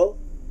for its growth.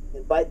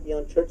 Invite the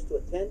unchurched to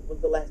attend.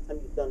 When's the last time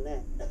you've done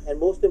that? And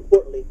most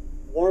importantly,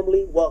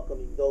 warmly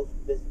welcoming those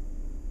who visit.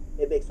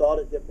 It makes all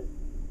the difference.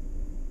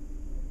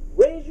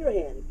 Raise your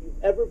hand if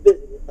you've ever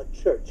visited a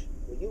church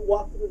where you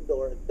walked through the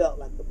door and felt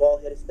like the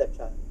bald-headed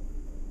stepchild.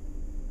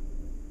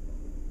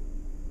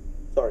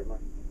 Sorry,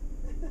 Mark.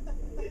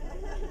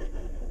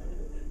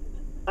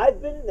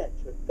 I've been in that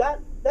church.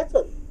 God, that's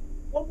a...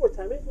 One more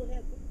time. Raise your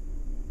hand.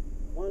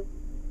 1,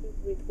 2,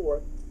 3,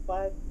 4,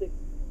 5, 6,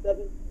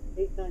 7,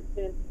 8, 9,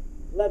 10,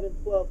 11,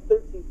 12,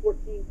 13,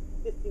 14,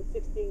 15,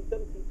 16,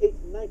 17,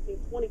 18, 19,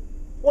 20,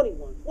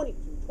 21, 22,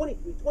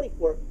 23,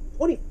 24,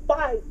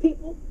 25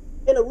 people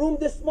in a room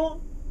this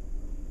small?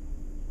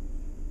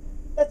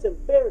 That's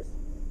embarrassing.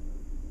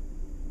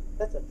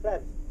 That's a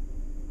travesty.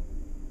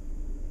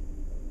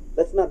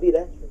 Let's not be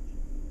that church.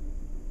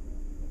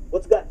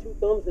 What's got 2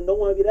 thumbs and don't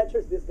want to be that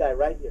church? This guy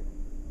right here.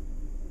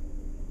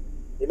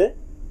 Amen?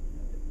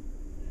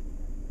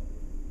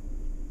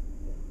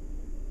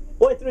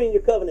 Point 3 in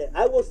your covenant.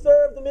 I will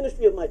serve the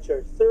ministry of my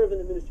church. Serve in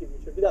the ministry of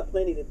your church. We got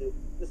plenty to do.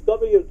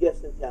 Discover your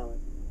gifts and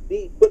talents.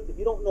 Be equipped. If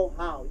you don't know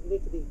how, you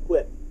need to be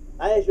equipped.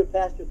 I, as your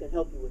pastor, can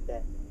help you with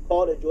that.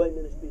 Call to Joy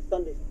Ministry,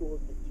 Sunday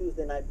schools, and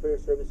Tuesday night prayer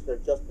services are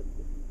just the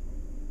truth.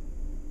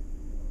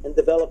 And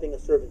developing a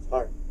servant's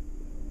heart.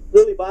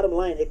 Really, bottom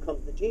line, it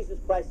comes to Jesus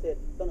Christ said,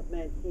 the Son of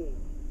Man came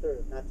to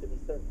serve, not to be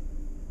served.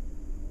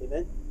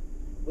 Amen?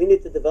 We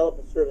need to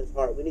develop a servant's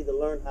heart. We need to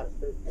learn how to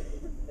serve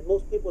people. And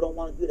most people don't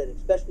want to do that,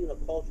 especially in a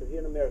culture here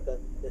in America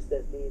that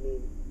says me, me,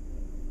 me.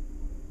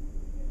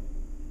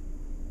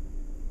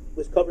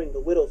 Was covering the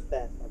widow's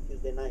fast on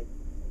Tuesday night.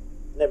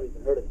 Never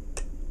even heard of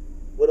it.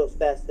 Widow's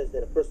fast says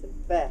that a person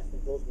fasts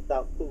and goes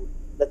without food.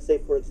 Let's say,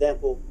 for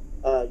example,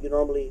 you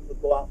normally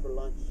would go out for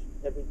lunch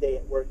every day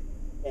at work,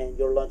 and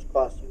your lunch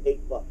costs you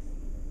 $8.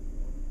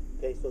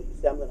 Okay, so you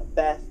say, I'm going to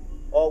fast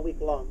all week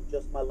long,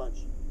 just my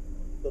lunch.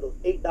 So those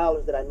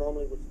 $8 that I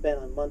normally would spend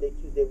on Monday,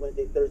 Tuesday,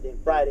 Wednesday, Thursday,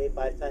 and Friday,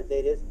 5 times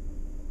 8 is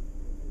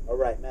All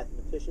right,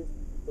 mathematicians.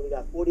 So we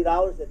got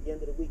 $40 at the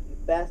end of the week. You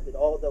fasted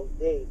all those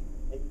days,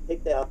 and you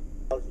take that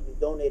 $40 and you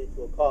donate it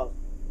to a cause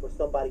where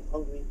somebody's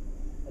hungry,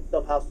 and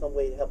somehow, some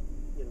way to help,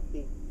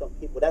 feed some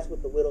people. That's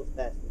what the widow's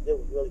fast is. It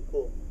was really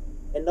cool.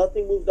 And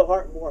nothing moves the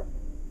heart more.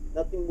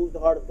 Nothing moves the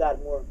heart of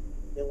God more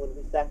than when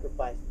we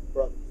sacrifice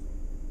brothers.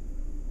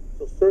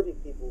 So serving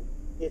people,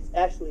 it's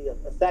actually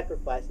a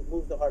sacrifice. It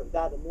moves the heart of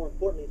God, but more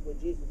importantly, it's what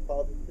Jesus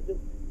called us to do.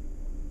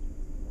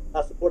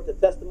 I support the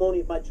testimony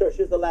of my church.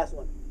 Here's the last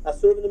one. I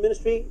serve in the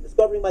ministry,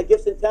 discovering my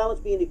gifts and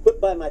talents, being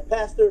equipped by my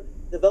pastor,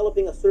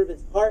 developing a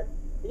servant's heart.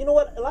 And you know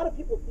what? A lot of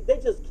people, they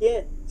just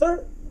can't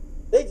serve.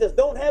 They just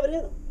don't have it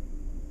in them.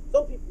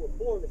 Some people were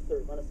born to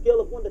serve. On a scale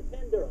of 1 to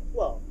 10, they're a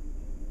 12.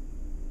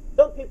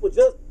 Some people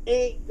just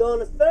ain't going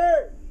to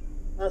serve.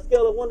 On a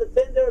scale of 1 to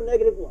 10, they're a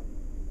 -1.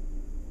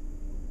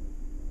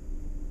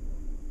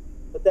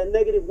 But that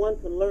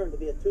 -1 can learn to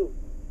be a 2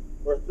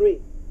 or a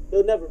 3.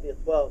 He'll never be a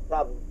 12,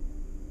 probably.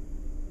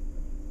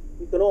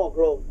 We can all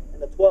grow,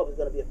 and the 12 is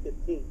going to be a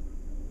 15.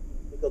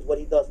 Because what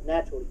he does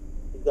naturally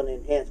is going to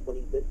enhance when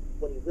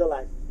he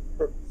realizes his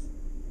purpose.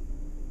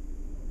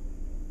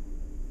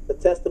 The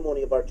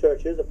testimony of our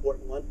church, here's an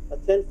important one.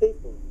 Attend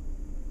faithfully.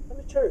 Come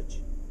to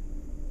church.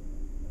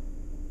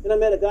 And I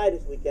met a guy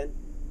this week.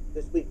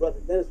 Brother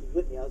Dennis was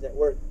with me. I was at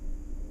work.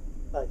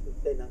 I should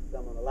say not because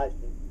I'm on a live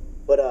stream.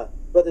 But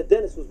Brother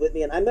Dennis was with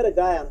me, and I met a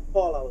guy on a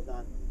call I was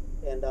on,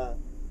 and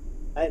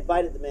I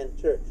invited the man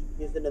to church.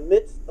 He was in the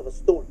midst of a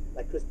storm,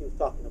 like Christy was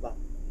talking about.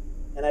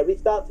 And I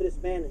reached out to this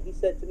man, and he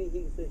said to me,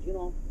 he says,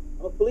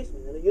 I'm a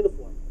policeman in a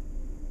uniform.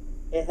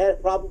 And had a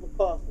probable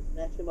cause to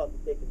snatch him up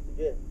and take him to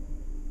jail.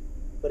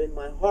 But in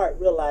my heart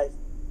realized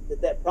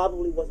that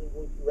probably wasn't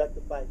going to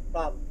rectify his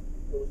problem.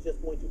 It was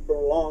just going to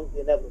prolong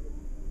the inevitable.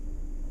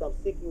 So I'm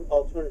seeking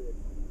alternatives.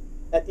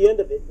 At the end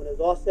of it, when it was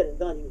all said and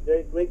done, he was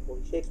very grateful.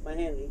 He shakes my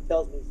hand and he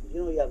tells me, he says,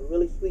 you have a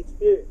really sweet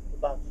spirit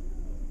about you.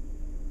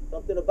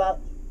 Something about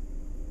you.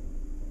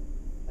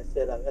 I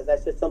said, as I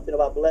said, something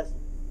about blessings.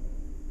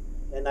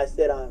 And I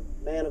said, I'm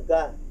a man of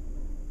God.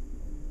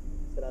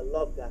 I said, I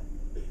love God.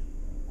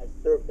 I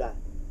serve God.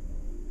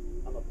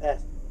 I'm a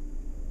pastor.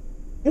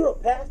 You're a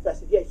pastor? I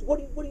said, yeah. He said, what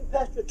do you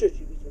pastor your church?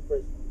 He reached for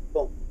his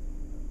phone.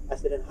 I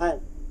said, in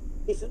Highland.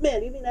 He says,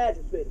 man, give me an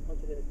address ready. Punch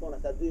it in his phone. I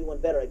said, I'll do you one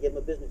better. I gave him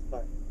a business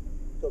card.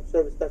 So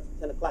service starts at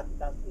 10 o'clock. He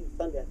said, I'll see you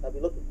Sunday. I said, I'll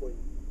be looking for you.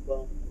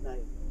 Well, not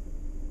yet.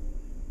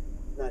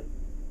 Not yet.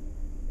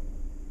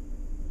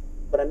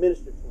 But I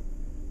ministered to him.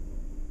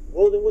 The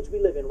world in which we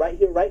live in, right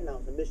here, right now,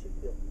 is a mission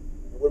field.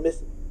 And we're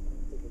missing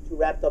it. Because we're too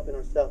wrapped up in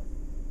ourselves.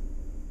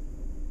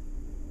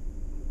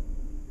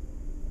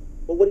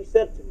 But what he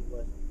said to me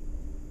was,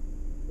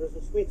 there's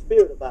a sweet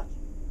spirit about you.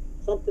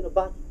 Something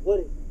about you. What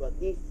is it, brother?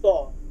 He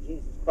saw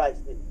Jesus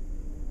Christ in you.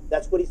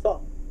 That's what he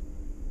saw.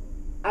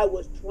 I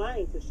was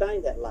trying to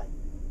shine that light.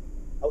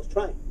 I was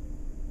trying.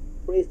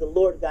 Praise the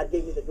Lord, God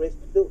gave me the grace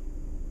to do it.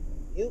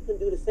 You can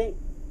do the same.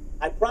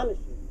 I promise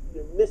you,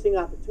 you're missing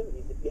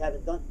opportunities if you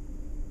haven't done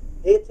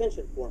it. Pay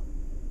attention for them.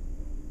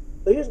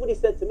 But here's what he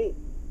said to me.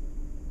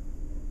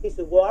 He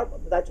said,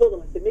 because I told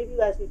him, I said, maybe you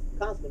guys need some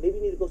counseling. Maybe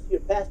you need to go see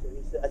your pastor.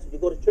 And I said, you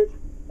go to church?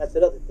 That's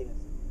the other thing I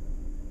said.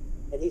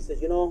 And he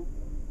says,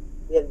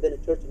 we haven't been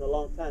to church in a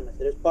long time. I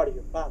said, there's part of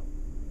your problem.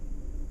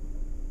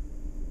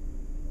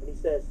 And he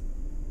says,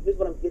 here's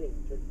what I'm getting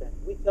at, church family.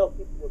 We tell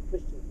people we're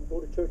Christians, we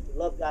go to church, we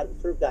love God,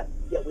 we serve God.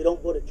 Yet we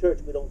don't go to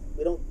church, we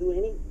don't do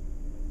any.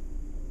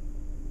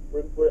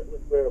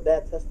 We're a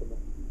bad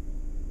testimony.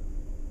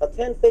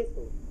 Attend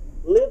faithfully.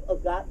 Live a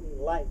godly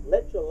life.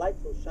 Let your light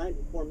so shine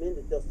before men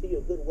that they'll see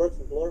your good works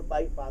and glorify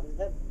your Father in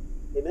heaven.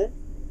 Amen?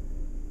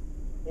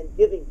 And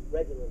giving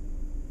regularly.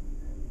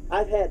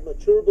 I've had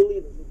mature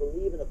believers who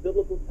believe in a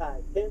biblical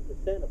tithe, 10%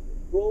 of their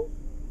gross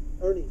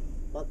earnings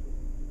monthly.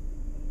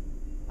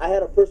 I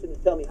had a person who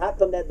tell me, how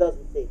come that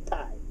doesn't say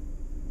tithe?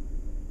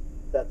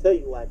 So I'll tell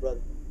you why,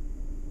 brother.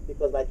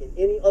 Because like in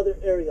any other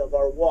area of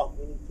our walk,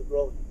 we need to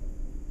grow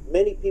in.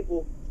 Many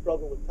people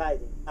struggle with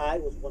tithing. I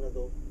was one of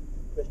those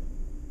Christians.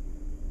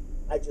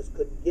 I just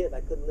couldn't give.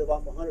 I couldn't live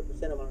off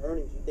 100% of my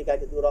earnings. You think I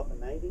could do it off of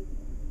 90?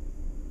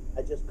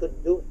 I just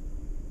couldn't do it.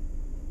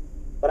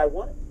 But I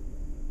wanted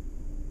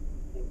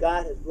to. And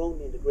God has grown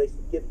me in the grace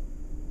of giving.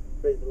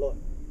 Praise the Lord.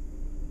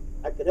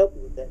 I could help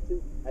you with that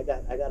too. I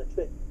got a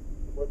trick.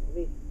 It'll work for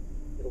me.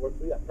 It'll work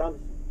for you. I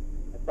promise you.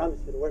 I promise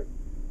you it'll work.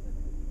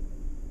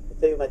 I'll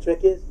tell you what my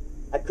trick is.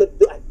 I couldn't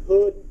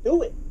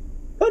do it.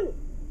 Couldn't.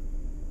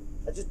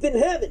 I just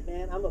didn't have it,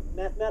 man. I'm a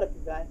mathematical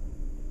guy.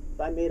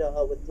 So I made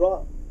a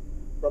withdrawal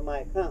from my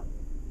account.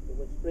 It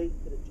went straight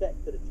to the check,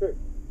 to the church.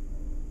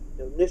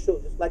 The initial,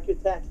 just like your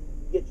taxes.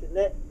 You get your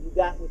net, you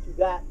got what you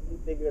got, you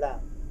figure it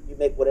out. You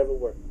make whatever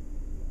work.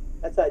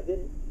 That's how I did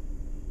it.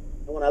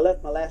 And when I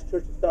left my last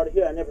church and started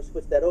here, I never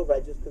switched that over. I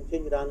just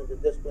continued on in the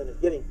discipline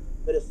of giving.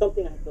 But it's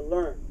something I had to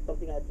learn,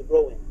 something I had to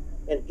grow in.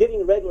 And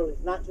giving regularly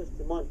is not just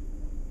your money,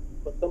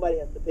 but somebody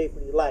has to pay for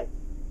your life.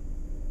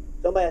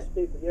 Somebody has to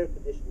pay for the air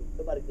conditioning,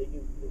 somebody that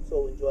you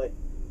so enjoy.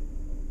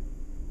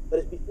 But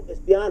it's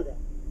beyond that.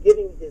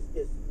 Giving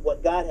is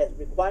what God has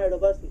required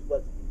of us. He's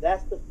what He's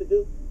asked us to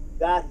do.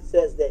 God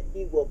says that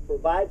he will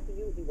provide for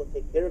you. He will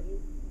take care of you.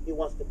 He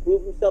wants to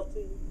prove himself to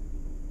you.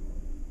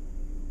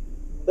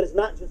 But it's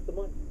not just the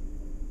money.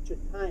 It's your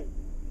time.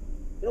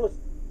 You know,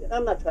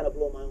 I'm not trying to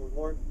blow my own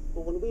horn,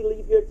 but when we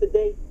leave here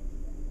today,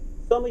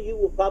 some of you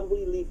will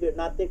probably leave here and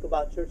not think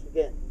about church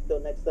again till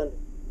next Sunday.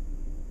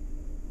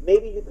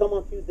 Maybe you come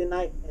on Tuesday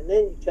night and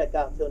then you check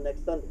out till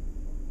next Sunday.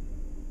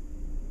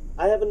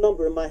 I have a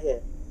number in my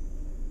head,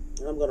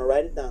 and I'm going to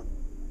write it down.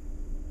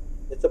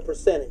 It's a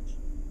percentage.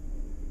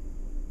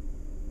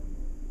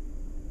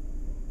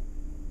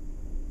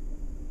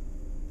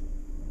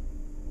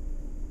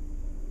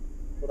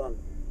 Hold on.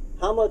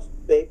 How much,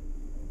 babe?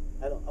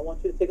 I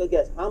want you to take a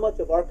guess. How much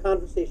of our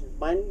conversations,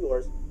 mine and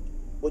yours,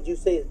 would you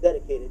say is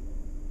dedicated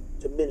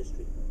to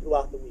ministry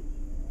throughout the week?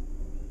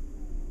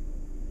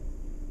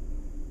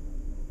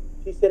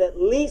 She said at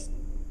least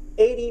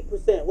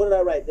 80%. What did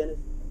I write, Dennis?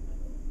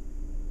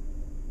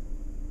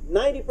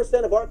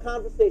 90% of our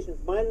conversations,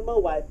 mine and my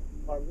wife,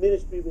 are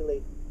ministry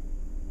related.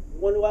 You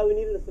wonder why we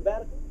needed a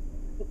sabbatical?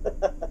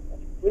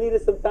 We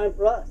needed some time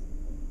for us.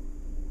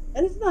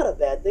 And it's not a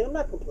bad thing. I'm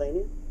not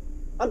complaining.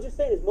 I'm just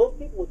saying is most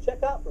people will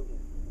check out from here.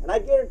 And I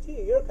guarantee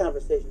you your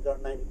conversations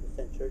aren't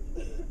 90% church.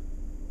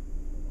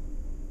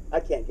 I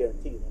can't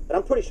guarantee you that, but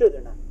I'm pretty sure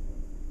they're not.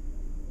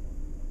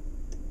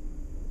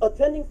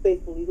 Attending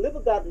faithfully, live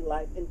a godly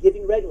life, and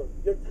giving regularly.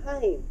 Your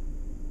time,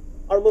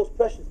 our most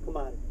precious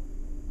commodity.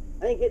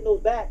 I ain't getting those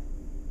back.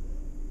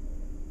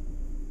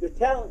 Your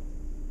talent.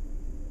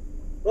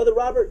 Brother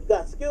Robert, you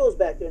got skills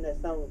back there in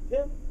that sound room.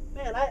 Tim,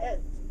 man,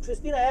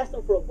 Christina asked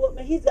him for a book.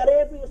 Man, he's got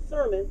every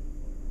sermon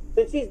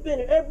since he's been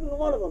here, every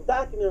one of them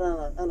documented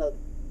on a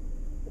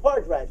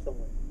hard drive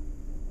somewhere.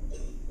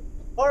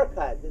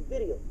 Archived in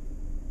video.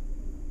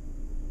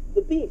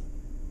 The beast.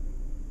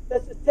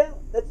 That's his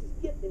talent. That's his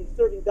gift, and he's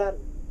serving God.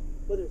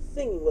 Whether it's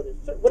singing, whether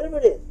it's whatever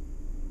it is.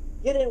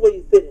 Get in where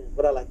you fit in is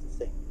what I like to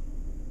say.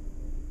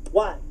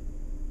 Why?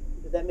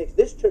 Because that makes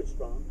this church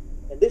strong,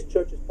 and this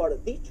church is part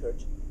of the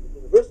church, the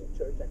universal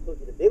church. I told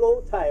you the big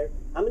old tire.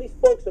 How many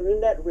spokes are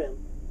in that rim?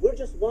 We're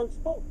just one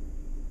spoke.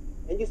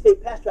 And you say,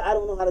 Pastor, I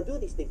don't know how to do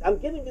these things. I'm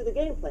giving you the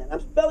game plan. I'm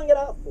spelling it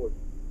out for you.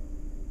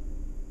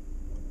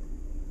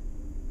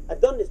 I've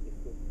done this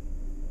before.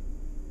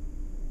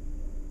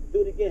 I'll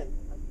do it again.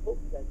 I hope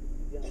you guys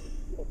can see it.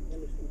 Oh, let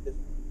me see this.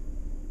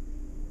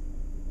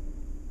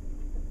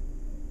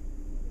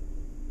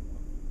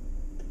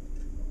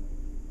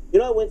 You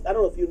know, I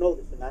don't know if you know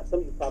this or not. Some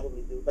of you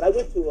probably do. But I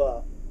went to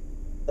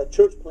a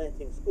church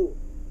planting school.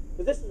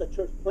 Because this is a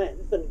church plant.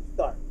 This is a new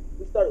start.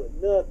 We started with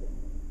nothing.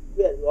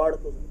 We had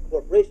articles in the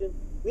corporation.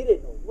 We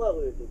didn't know what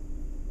we were doing.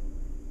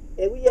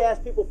 And we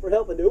asked people for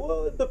help, and they,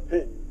 well, it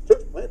depends.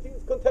 Church planting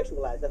is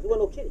contextualized. I said, well,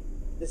 no kidding.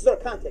 This is our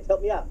context.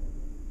 Help me out.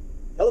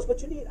 Tell us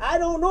what you need. I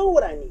don't know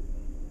what I need.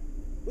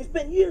 We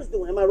spent years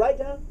doing it. Am I right,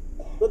 John?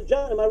 Brother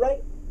John, am I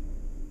right?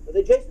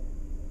 Brother Jason?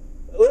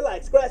 We're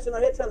like scratching our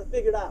head trying to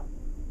figure it out.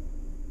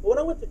 But when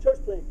I went to church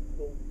planting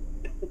school,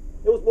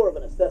 it was more of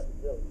an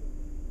assessment, really.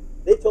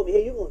 They told me,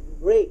 hey, you're going to do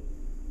great.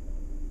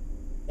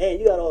 And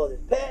you got all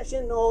this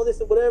passion and all this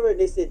and whatever. And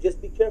they said,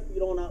 just be careful you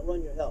don't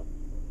outrun your health.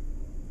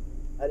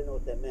 I didn't know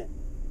what that meant.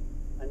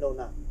 I know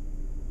now.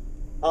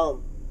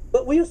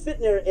 But we were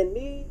sitting there, and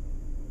me,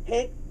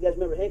 Hank, you guys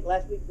remember Hank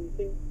last week when we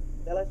sing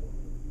that last week?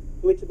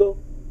 2 weeks ago?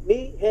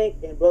 Me,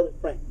 Hank, and Brother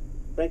Frank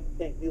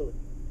Mueller.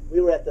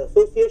 We were at the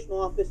association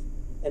office,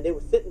 and they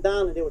were sitting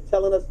down, and they were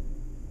telling us,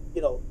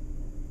 you know,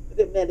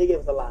 man, they gave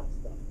us a lot of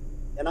stuff.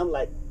 And I'm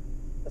like,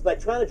 it's like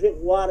trying to drink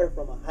water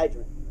from a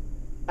hydrant.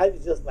 I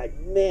was just like,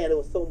 man, it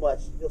was so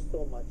much, just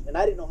so much. And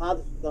I didn't know how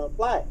this was going to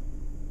apply.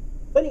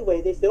 But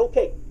anyway, they said,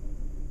 okay,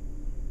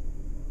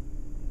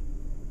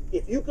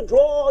 if you could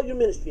draw your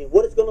ministry and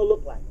what it's going to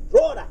look like,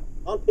 draw it out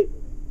on paper.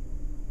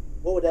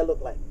 What would that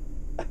look like?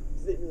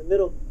 Sitting in the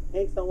middle,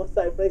 Hank's on one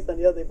side, Frank's on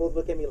the other. They both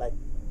look at me like,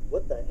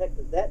 what the heck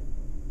does that mean?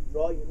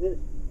 Draw your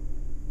ministry.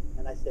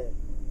 And I said,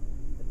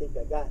 I think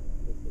I got it.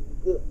 They said, well,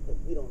 good,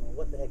 because we don't know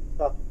what the heck he's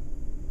talking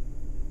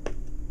about.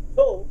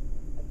 So,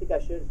 I think I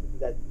shared this with you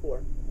guys before.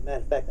 As a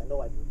matter of fact, I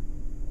know I did.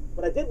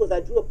 What I did was I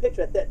drew a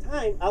picture. At that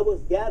time, I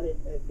was Gavitt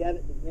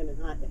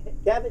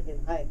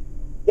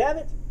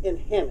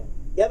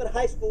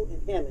High School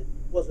in Hammond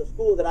was a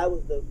school that I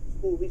was the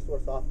school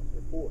resource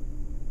officer for.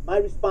 My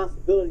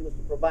responsibility was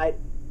to provide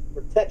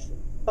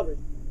protection, coverage,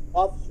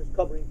 officers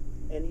covering,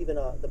 and even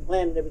the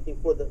plan and everything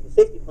for the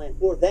safety plan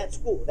for that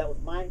school. That was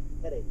my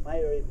headache, my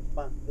area of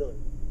responsibility.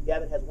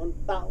 Gavitt has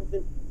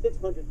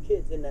 1,600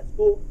 kids in that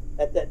school.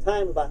 At that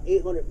time, about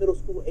 800 middle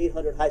school,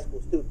 800 high school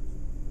students.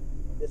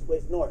 This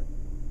way's north.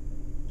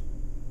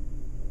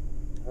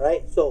 All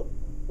right, so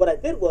what I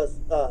did was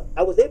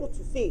I was able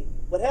to see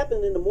what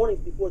happened in the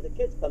mornings before the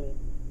kids come in.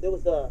 There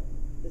was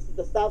this is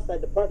the south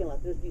side, the parking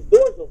lot. There's these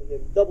doors over here,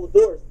 these double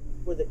doors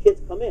where the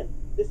kids come in.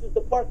 This is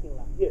the parking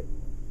lot here,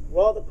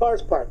 where all the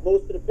cars parked.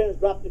 Most of the parents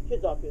dropped their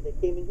kids off here. They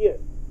came in here.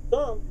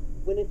 Some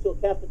went into a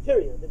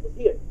cafeteria that was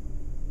here.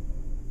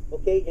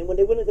 Okay, and when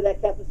they went into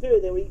that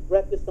cafeteria, they would eat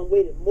breakfast. Some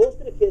waited. Most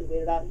of the kids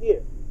waited out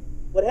here.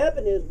 What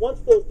happened is, once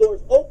those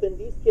doors opened,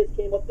 these kids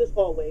came up this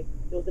hallway.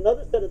 There was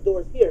another set of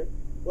doors here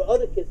where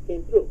other kids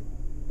came through.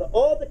 But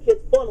all the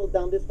kids funneled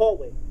down this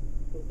hallway.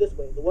 It was this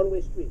way, the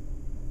one-way street.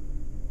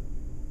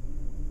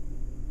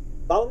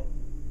 Follow me?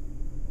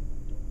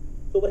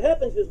 So what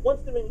happens is,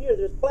 once they're in here,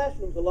 there's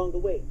classrooms along the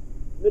way.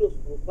 Middle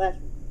school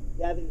classrooms.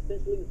 The avenue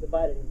essentially was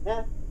divided in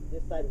half.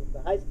 This side was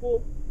the high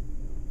school.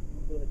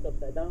 I'm doing this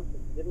upside down, so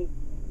forgive me.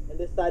 And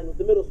this side was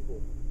the middle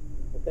school.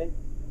 Okay?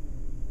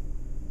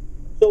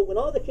 So when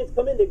all the kids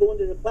come in, they go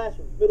into their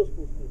classrooms. Middle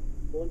school students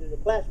go into their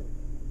classrooms.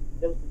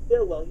 There was a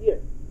stairwell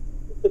here.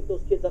 They took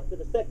those kids up to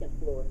the second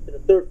floor, to the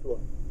third floor.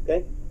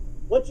 Okay?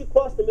 Once you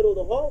cross the middle of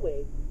the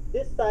hallway,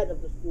 this side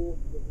of the school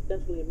was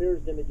essentially a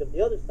mirror's image of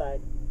the other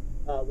side,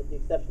 with the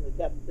exception of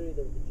the cafeteria.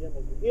 There was a gym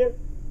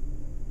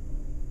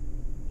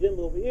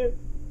over here,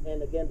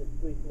 and again, there's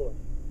 3 floors.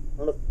 I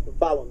don't know if you can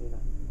follow me or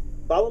not.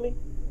 Follow me?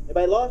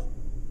 Everybody lost?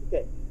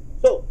 Okay.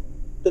 So,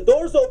 the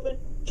doors open,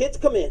 kids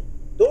come in.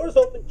 Doors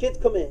open, kids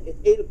come in. It's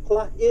 8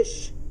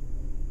 o'clock-ish.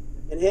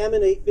 In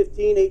Hammond,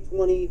 8:15,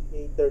 8:20,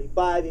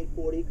 8:35,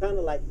 8:40, kind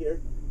of like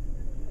here.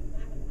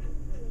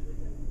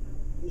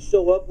 You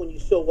show up when you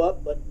show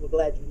up, but we're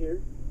glad you're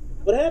here.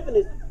 What happened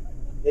is,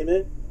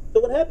 amen. So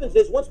what happens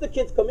is, once the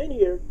kids come in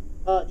here,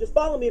 just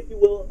follow me if you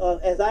will.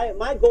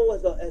 My goal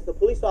as a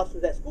police officer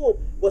at that school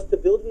was to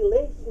build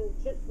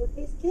relationships with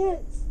these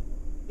kids.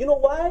 You know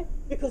why?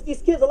 Because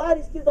these kids, a lot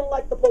of these kids don't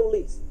like the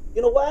police.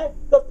 You know why?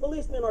 Because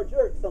policemen are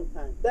jerks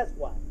sometimes. That's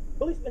why.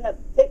 Policemen have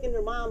taken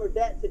their mom or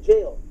dad to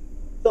jail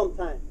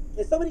sometimes.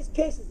 In some of these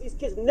cases, these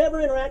kids never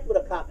interact with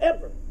a cop,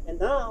 ever. And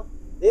now,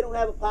 they don't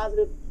have a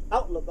positive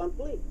outlook on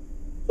police.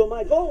 So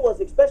my goal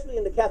was, especially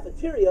in the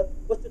cafeteria,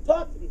 was to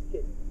talk to these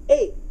kids.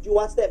 Hey, did you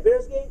watch that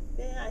Bears game?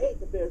 Man, I hate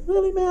the Bears.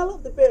 Really, man, I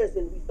love the Bears.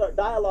 And we start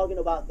dialoguing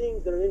about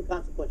things that are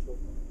inconsequential.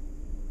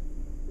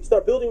 We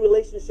start building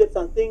relationships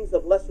on things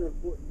of lesser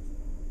importance.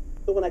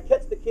 So when I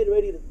catch the kid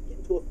ready to get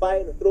into a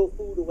fight or throw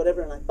food or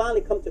whatever, and I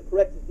finally come to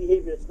correct his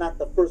behavior, it's not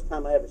the first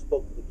time I ever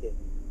spoke to the kid.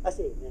 I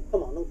say, hey, man,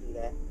 come on, don't do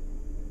that.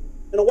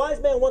 And a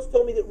wise man once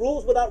told me that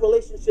rules without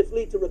relationships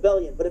lead to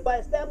rebellion. But if I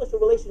establish a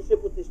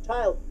relationship with this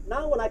child,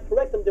 now when I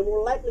correct them, they're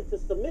more likely to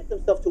submit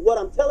themselves to what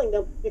I'm telling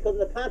them because of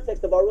the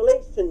context of our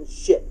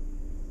relationship.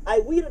 I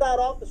weeded out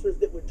officers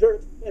that were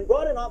jerks and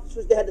brought in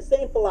officers that had the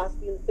same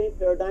philosophy and the same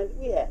paradigm that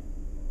we had.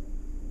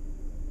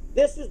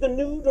 This is the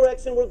new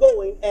direction we're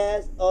going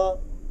as a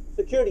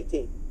security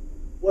team.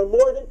 We're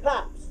more than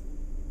cops.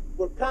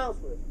 We're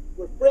counselors.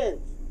 We're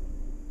friends.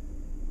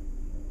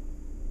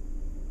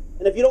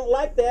 And if you don't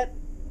like that,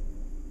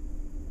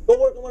 go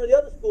work in one of the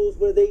other schools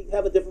where they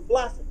have a different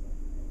philosophy.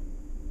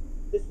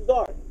 This is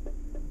ours.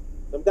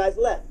 Some guys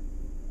left.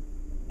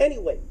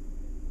 Anyway,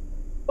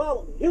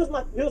 follow me. Here's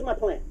my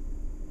plan.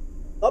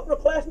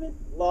 Upperclassmen,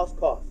 lost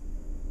cause.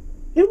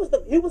 Here was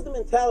the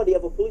mentality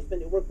of a policeman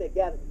that worked at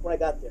Gavin before I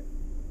got there.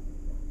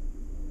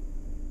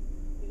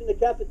 He's in the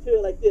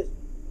cafeteria like this,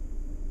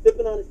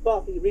 sipping on his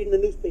coffee, reading the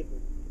newspaper.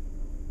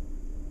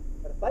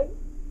 Got a fight?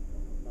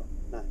 No,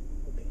 not.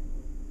 Okay.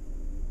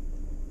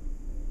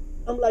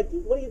 I'm like,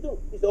 dude, what are you doing?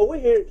 He said, oh, we're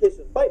here in case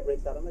a fight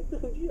breaks out. I'm like,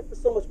 dude, you're here for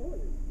so much more than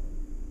that.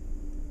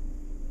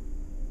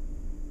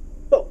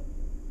 So,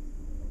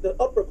 the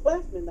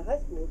upperclassmen in the high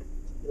school,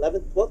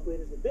 11th, 12th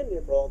graders have been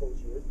there for all those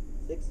years,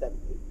 6, 7,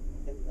 8,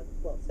 10, 11,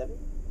 12, 7,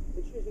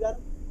 6 years you got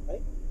them,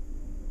 right?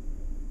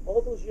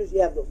 All those years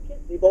you have those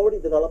kids, they've already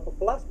developed a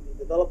philosophy, they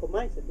developed a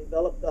mindset, they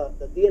developed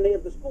the DNA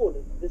of the school.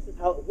 This is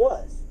how it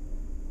was.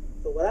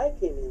 So when I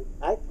came in,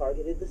 I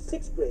targeted the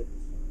 6th graders.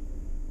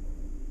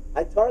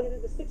 I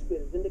targeted the 6th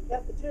graders in the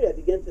cafeteria. I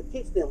began to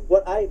teach them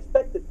what I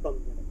expected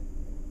from them.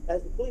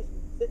 As a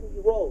policeman, sit in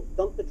your rows,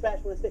 dump the trash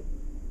when I say,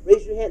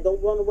 raise your hand,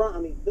 don't run around. I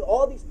mean,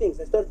 all these things.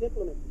 I started to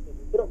implement these things.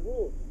 We put up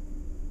rules.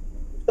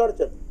 We started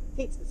to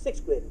teach the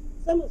 6th graders,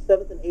 some of the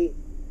 7th and 8th.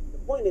 The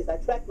point is, I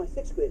tracked my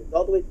 6th graders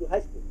all the way through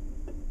high school.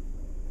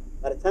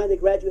 By the time they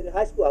graduated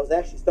high school, I was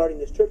actually starting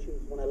this church here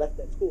when I left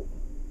that school.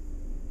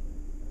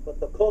 But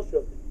the culture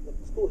of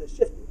the school has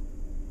shifted.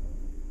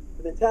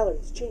 The mentality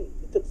has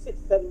changed. It took 6,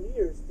 7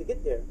 years to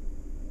get there.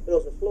 But it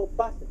was a slow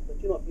process.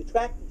 But you know, if you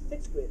track these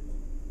 6th graders,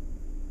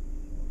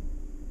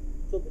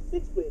 so the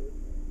 6th grader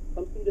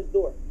comes through this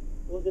door,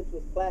 goes into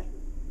his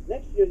classroom.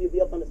 Next year he'll be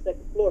up on the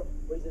 2nd floor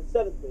where he's in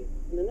 7th grade.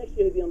 And the next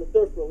year he'll be on the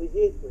 3rd floor where he's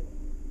 8th grade.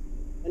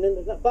 And then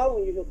the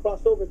following year he'll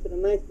cross over to the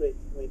 9th grade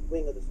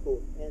wing of the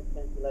school, and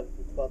 10th, 11th,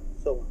 and 12th, and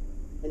so on.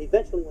 And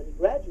eventually when he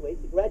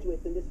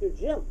graduates in this here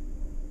gym.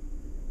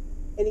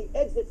 And he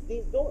exits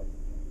these doors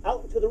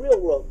out into the real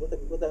world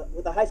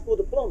with a high school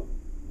diploma.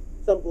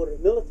 Some go to the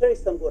military,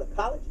 some go to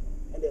college,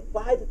 and they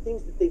apply the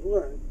things that they've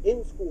learned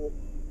in school,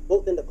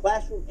 both in the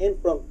classroom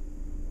and from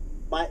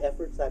my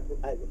efforts, I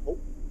would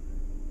hope,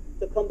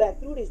 to come back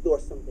through these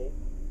doors someday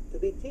to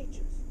be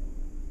teachers,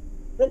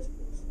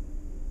 principals,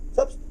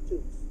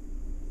 substitutes,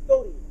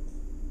 custodians,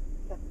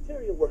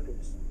 cafeteria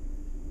workers.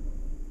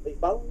 Are you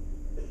following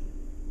me?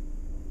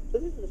 So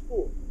this is the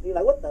school. And you're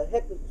like, what the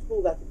heck does the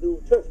school got to do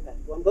with church,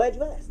 Pastor? Well, I'm glad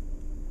you asked.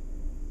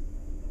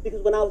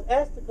 Because when I was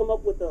asked to come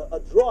up with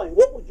a drawing,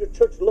 what would your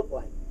church look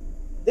like?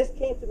 This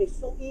came to me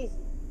so easy.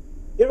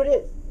 Here it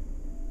is.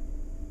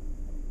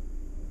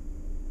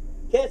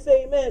 Can't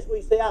say amen, it's where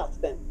you say ouch,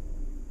 family.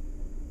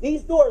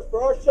 These doors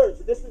for our church,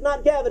 this is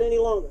not Gavin any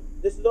longer.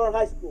 This is our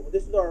high school.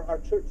 This is our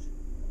church.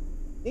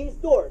 These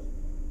doors,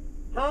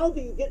 how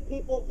do you get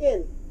people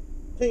in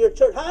to your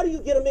church? How do you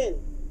get them in?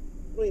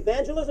 Through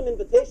evangelism,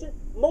 invitation?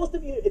 Most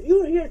of you, if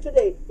you're here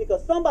today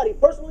because somebody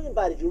personally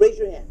invited you, raise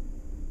your hand.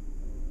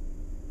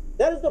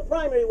 That is the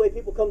primary way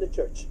people come to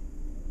church.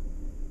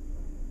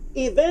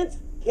 Events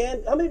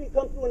can, how many of you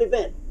come through an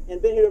event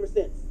and been here ever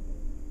since?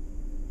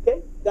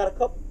 Okay, got a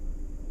couple.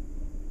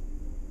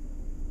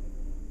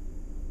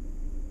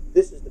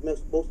 This is the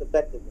most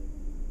effective way.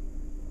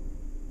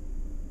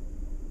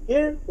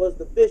 Here was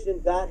the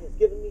vision God has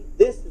given me.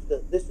 This is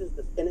the,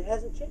 and it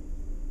hasn't changed.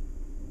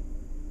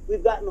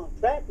 We've gotten off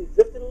track, we've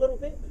drifted a little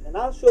bit, and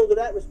I'll shoulder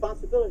that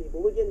responsibility,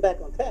 but we're getting back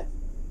on task.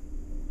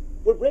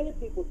 We're bringing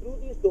people through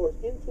these doors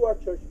into our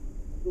church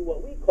through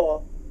what we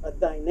call a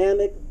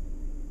dynamic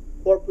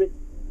corporate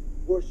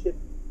worship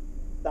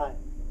style.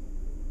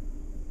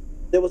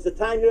 There was a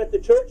time here at the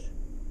church,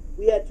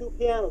 we had 2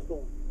 pianos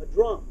going, a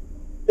drum,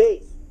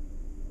 bass,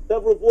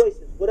 several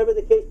voices, whatever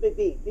the case may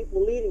be,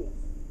 people leading us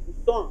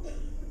in songs.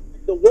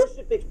 The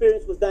worship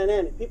experience was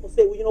dynamic. People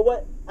say, well, you know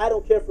what? I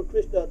don't care for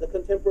the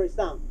contemporary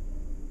sound.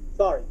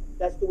 Sorry,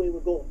 that's the way we're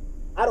going.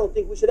 I don't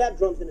think we should have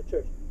drums in the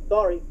church.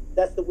 Sorry,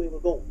 that's the way we're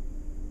going.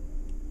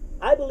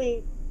 I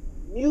believe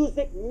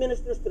music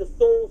ministers to the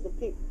souls of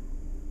people.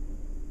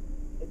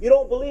 If you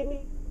don't believe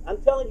me,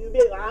 I'm telling you,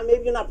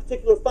 maybe you're not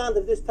particularly fond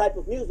of this type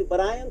of music, but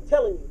I am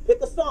telling you,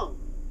 pick a song,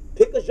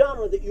 pick a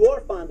genre that you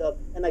are fond of,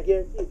 and I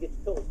guarantee you get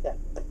your toes tapped.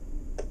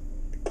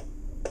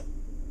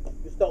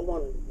 You start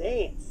wanting to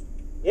dance.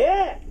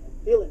 Yeah,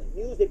 I'm feeling it.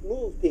 Music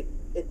moves people.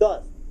 It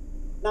does.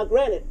 Now,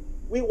 granted,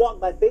 we walk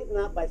by faith,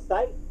 not by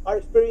sight. Our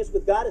experience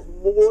with God is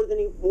more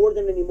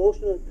than an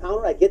emotional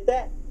encounter. I get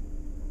that.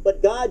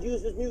 But God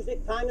uses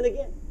music time and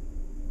again.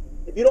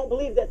 If you don't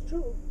believe that's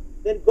true,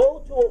 then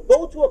go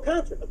to a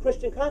concert, a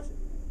Christian concert.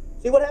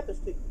 See what happens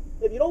to you.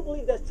 If you don't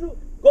believe that's true,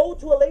 go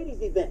to a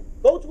ladies' event.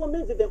 Go to a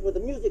men's event where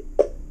the music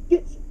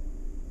gets you.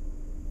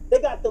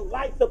 They got them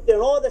lights up there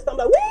and all that stuff. I'm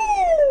like,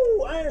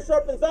 woo! Iron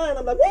sharpens iron.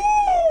 I'm like,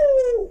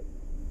 woo!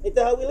 Ain't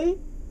that how we leave?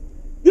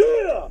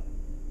 Yeah!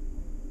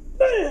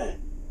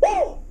 Man!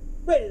 Woo!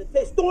 Ready to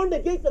say, storm the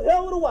gates of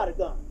hell with a water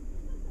gun.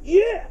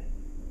 Yeah!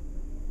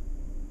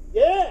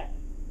 Yeah!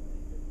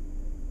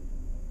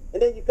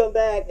 And then you come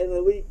back and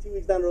a week, 2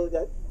 weeks down the road,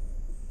 you're like,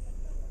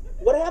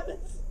 what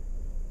happens?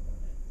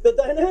 The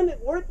dynamic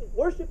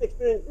worship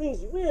experience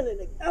brings you in and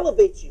it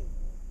elevates you.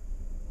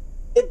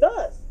 It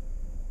does,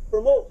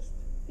 for most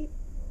people.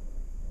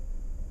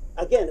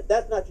 Again, if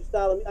that's not your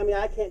style, I mean,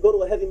 I can't go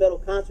to a heavy metal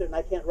concert and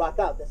I can't rock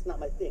out. That's not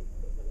my thing.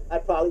 I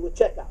probably would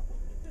check out.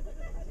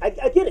 I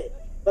get it.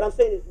 But I'm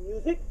saying is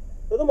music,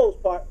 for the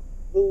most part,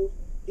 moves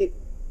people.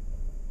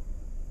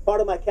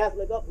 Part of my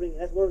Catholic upbringing,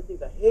 that's one of the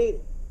things I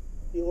hated,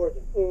 the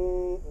organ.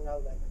 And I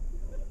was like,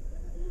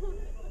 oh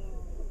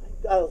my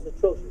God, it was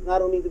atrocious. And I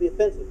don't mean to be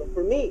offensive, but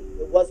for me,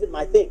 it wasn't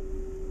my thing.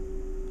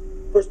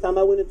 First time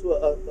I went into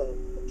a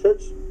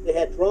church, they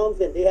had drums,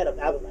 and they had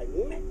I was like,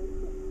 man,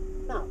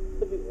 no,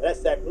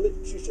 that's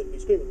sacrilegious. You shouldn't be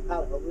screaming and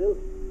hollering. Oh, really?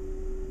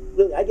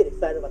 Really, I get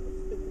excited about the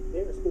stupid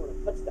Bears scoring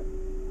a touchdown.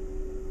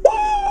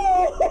 Woo!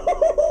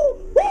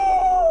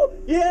 Woo!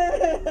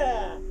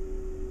 Yeah!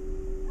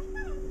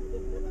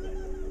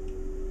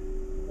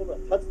 Over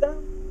a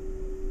touchdown?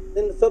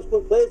 Then the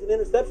subsequent plays, an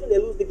interception, they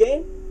lose the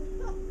game.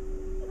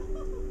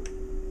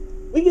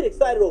 We get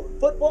excited over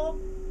football.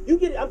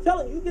 I'm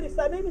telling you, you get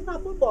excited. Maybe it's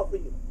not football for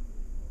you.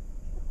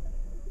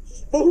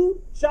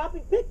 Food,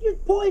 shopping, pick your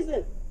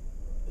poison.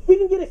 We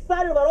can get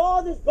excited about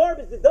all this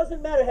garbage that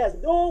doesn't matter, has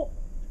no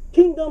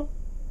kingdom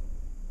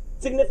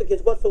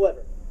significance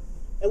whatsoever.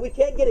 And we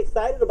can't get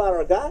excited about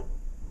our God?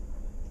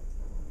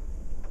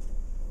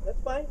 That's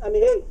fine. I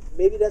mean, hey,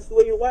 maybe that's the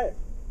way you're wired.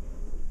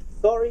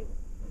 Sorry,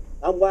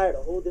 I'm wired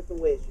a whole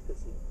different way, as you can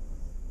see.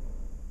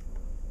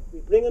 We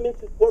bring them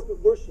into corporate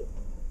worship.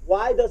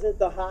 Why doesn't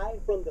the high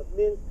from the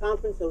men's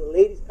conference or the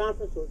ladies'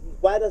 conference, or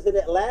why doesn't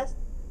it last?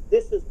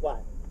 This is why.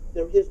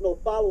 There is no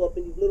follow-up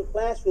in these little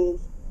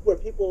classrooms where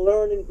people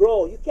learn and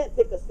grow. You can't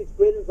take a 6th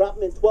grader and drop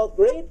them in 12th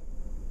grade.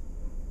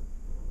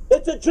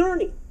 It's a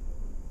journey.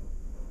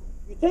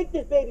 You take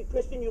this baby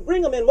Christian, you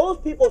bring them in.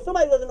 Most people, if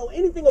somebody doesn't know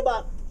anything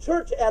about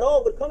church at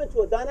all, would come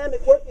into a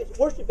dynamic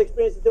worship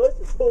experience and say, well,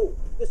 this is cool,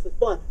 this is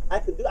fun.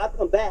 I'll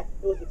come back.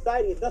 It was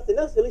exciting. If nothing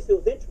else, at least it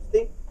was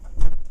interesting.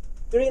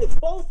 They're getting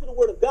exposed to the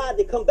Word of God.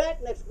 They come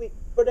back next week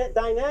for that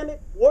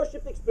dynamic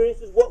worship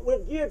experience is what we're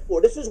geared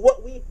for. This is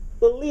what we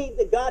believe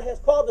that God has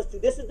called us to.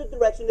 This is the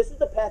direction. This is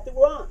the path that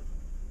we're on.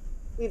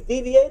 We've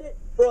deviated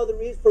for other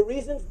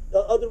reasons,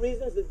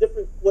 the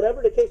different,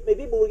 whatever the case may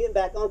be, but we're getting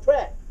back on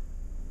track.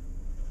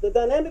 The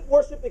dynamic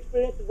worship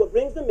experience is what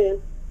brings them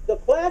in. The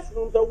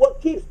classrooms are what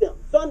keeps them.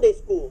 Sunday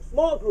school,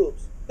 small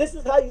groups. This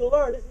is how you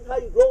learn. This is how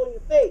you grow in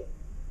your faith.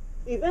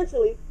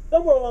 Eventually,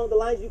 somewhere along the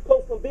lines, you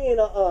go from being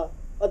a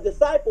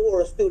disciple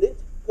or a student,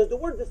 because the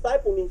word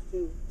disciple means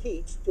to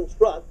teach, to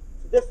instruct,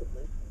 to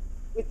discipline.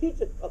 We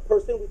teach a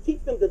person, we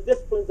teach them the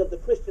disciplines of the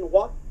Christian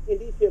walk in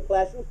these here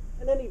classrooms,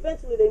 and then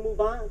eventually they move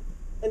on,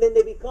 and then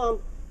they become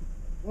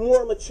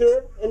more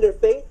mature in their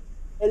faith,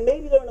 and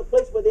maybe they're in a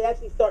place where they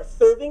actually start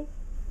serving.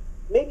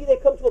 Maybe they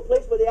come to a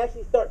place where they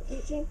actually start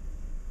teaching.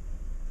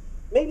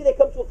 Maybe they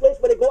come to a place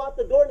where they go out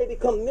the door and they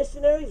become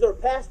missionaries or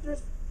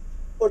pastors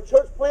or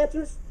church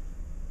planters.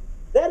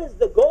 That is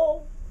the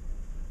goal.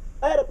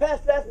 I had a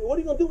pastor ask me, what are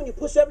you going to do when you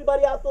push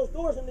everybody out those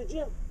doors in the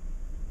gym?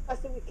 I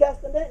said, we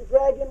cast the net and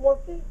drag in more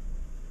fish.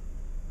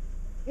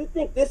 You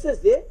think this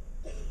is it?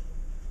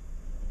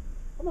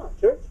 Come on,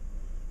 church.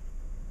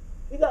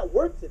 We got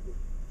work to do.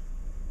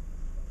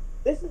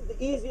 This is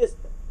the easiest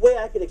way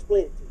I can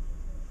explain it to you.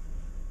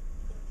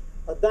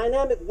 A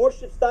dynamic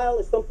worship style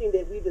is something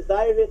that we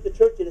desire here at the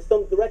church. It is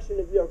some direction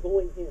that we are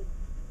going in.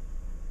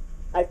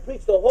 I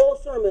preached a whole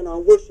sermon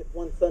on worship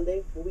one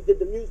Sunday when we did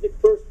the music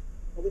first,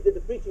 when we did the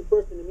preaching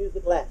first and the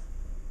music last.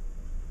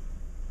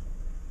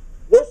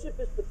 Worship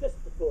is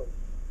participatory.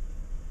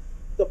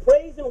 The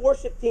praise and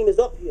worship team is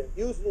up here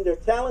using their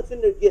talents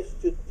and their gifts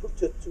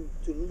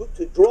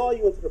to draw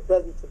you into the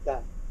presence of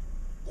God.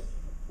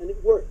 And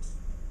it works.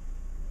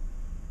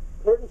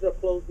 Curtains are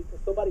closed because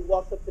somebody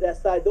walks up to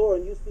that side door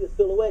and you see a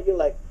silhouette. You're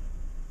like,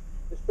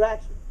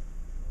 distraction.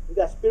 We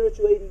got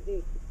spiritual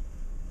ADD.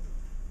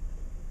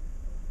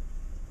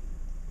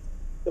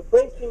 The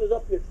praise team is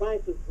up here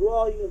trying to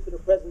draw you into the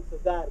presence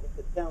of God with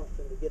the talents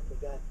and the gifts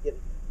of God given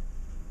you.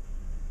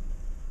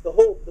 The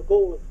hope, the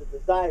goal, is the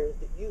desire is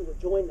that you would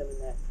join them in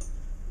that.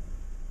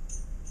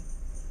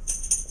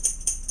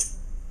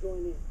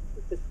 Join in,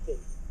 participate.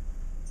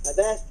 I've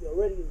asked you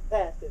already in the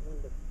past that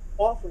when the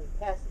offering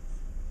passes,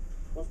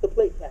 once the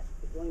plate passes,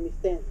 to join me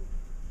standing.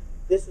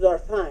 This is our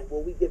time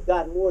where we give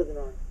God more than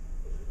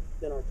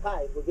our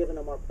tithe. We're giving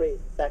Him our praise,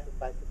 the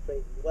sacrifice of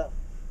praise as well.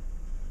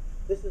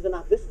 This is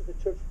the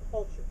church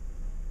culture.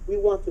 We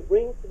want to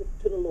bring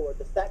to the Lord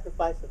the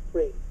sacrifice of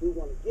praise. We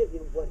want to give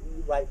Him what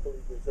He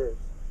rightfully deserves.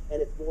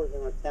 And it's more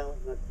than our talent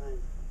and our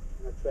time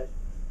and our treasure.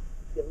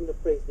 Give Him the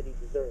praise that He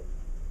deserves.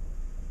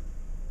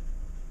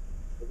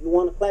 If you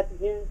want to clap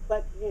your hands,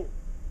 clap your hands.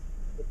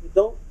 If you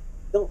don't,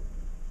 don't.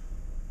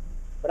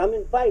 But I'm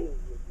inviting you.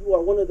 If you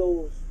are one of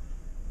those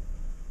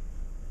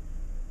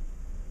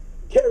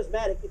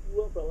charismatic, if you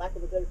will, for lack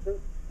of a better term,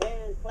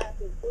 hand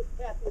clapping, foot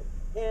tapping,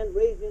 hand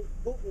raising,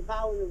 hooting,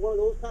 howling, and one of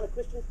those kind of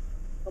Christians,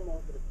 come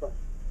on to the front.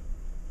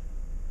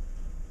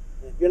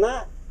 And if you're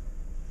not,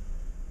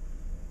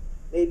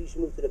 maybe you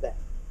should move to the back.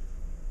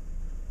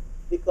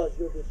 Because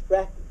you're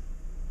distracted.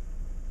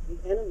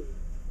 The enemy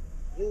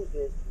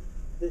uses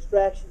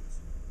distractions.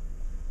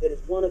 It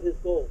is one of his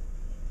goals.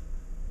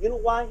 You know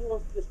why he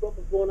wants to disrupt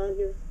what's going on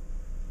here?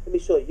 Let me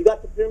show you. You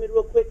got the pyramid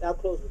real quick? I'll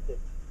close with this.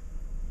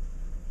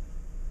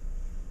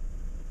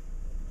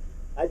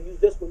 I've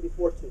used this one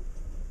before too.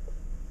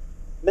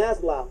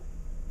 Maslow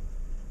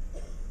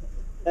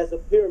has a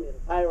pyramid,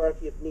 a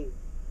hierarchy of needs.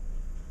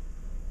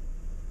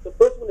 The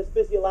first one is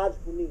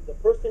physiological needs. A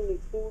person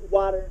needs food,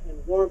 water,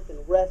 and warmth and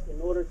rest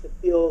in order to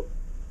feel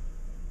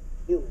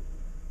human.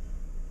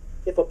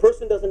 If a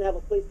person doesn't have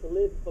a place to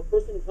live, if a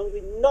person is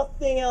hungry,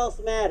 nothing else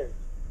matters.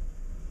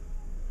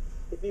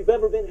 If you've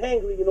ever been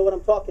hangry, you know what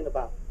I'm talking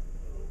about.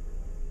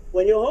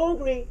 When you're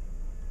hungry,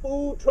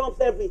 food trumps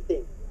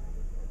everything.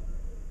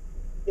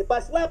 If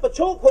I slap a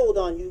chokehold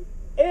on you,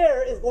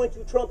 air is going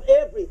to trump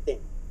everything.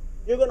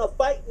 You're going to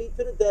fight me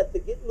to the death to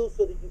get loose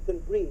so that you can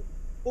breathe.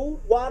 Food,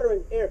 water,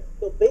 and air.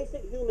 The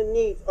basic human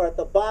needs are at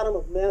the bottom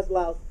of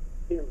Maslow's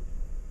pyramid.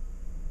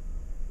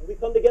 When we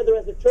come together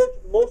as a church,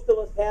 most of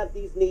us have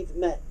these needs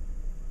met.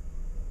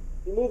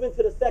 We move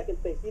into the second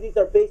phase. See, these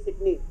are basic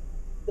needs.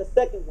 The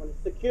second one is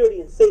security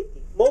and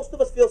safety. Most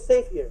of us feel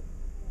safe here.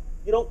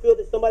 You don't feel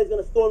that somebody's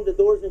going to storm the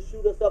doors and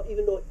shoot us up,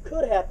 even though it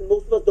could happen.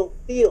 Most of us don't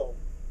feel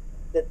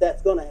that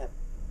that's going to happen.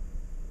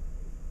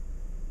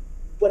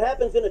 What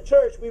happens in a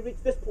church, we reach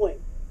this point.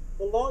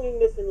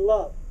 Belongingness and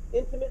love.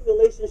 Intimate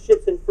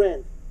relationships and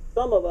friends.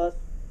 Some of us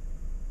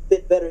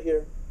fit better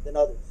here than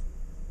others.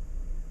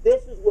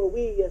 This is where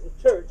we as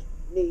a church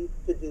need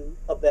to do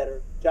a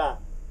better job.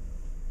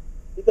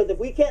 Because if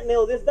we can't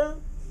nail this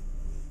down,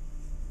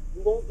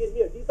 we won't get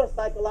here. These are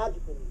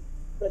psychological needs.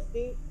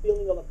 Prestige,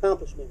 feeling of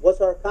accomplishment. What's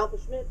our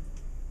accomplishment?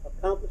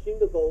 Accomplishing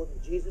the goal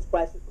that Jesus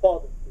Christ has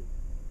called us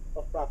to,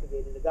 of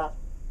propagating the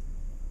gospel.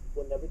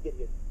 We'll never get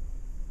here.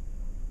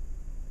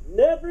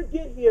 Never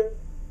get here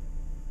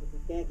if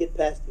we can't get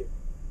past here.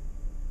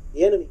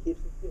 The enemy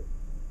keeps us here.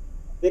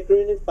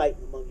 Bickering and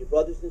fighting among your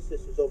brothers and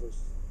sisters over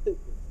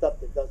stupid stuff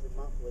that doesn't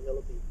amount to a hill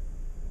of beans.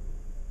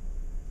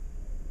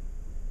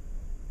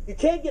 You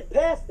can't get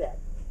past that.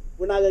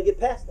 We're not going to get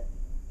past that.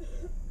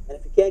 And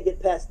if you can't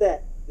get past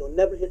that, you'll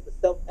never hit the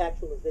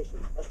self-actualization,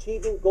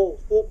 achieving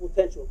goals, full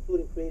potential,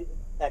 including creative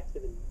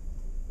activity.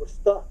 We're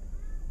stuck.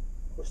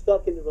 We're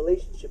stuck in the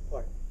relationship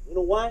part. You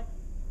know why?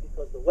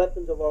 Because the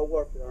weapons of our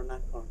warfare are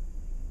not carnal.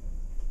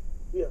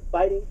 We are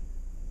fighting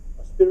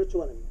a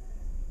spiritual enemy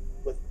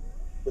with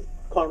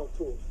carnal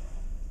tools.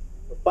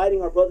 We're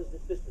fighting our brothers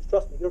and sisters.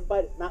 Trust me, your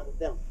fight is not with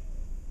them.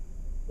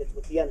 It's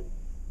with the enemy.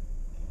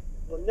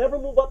 We'll never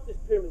move up this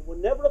pyramid. We'll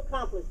never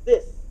accomplish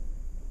this.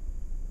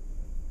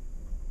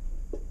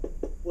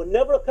 We'll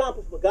never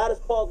accomplish what God has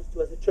called us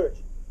to as a church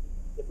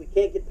if we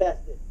can't get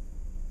past this.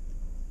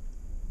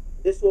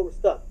 This is where we're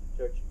stuck,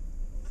 church.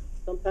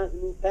 Sometimes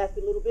we move past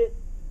it a little bit,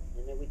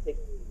 and then we take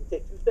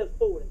 2 steps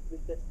forward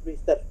and 3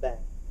 steps back.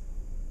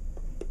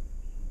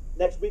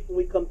 Next week when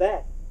we come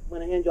back, I'm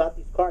going to hand you out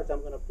these cards.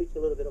 I'm going to preach a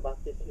little bit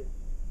about this here,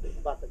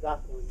 about the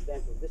gospel and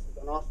evangelism. This is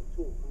an awesome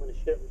tool. I'm going to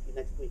share it with you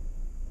next week.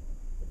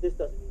 But this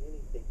doesn't mean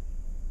anything.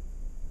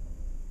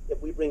 If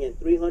we bring in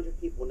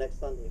 300 people next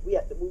Sunday, if we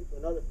have to move to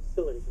another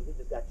facility because we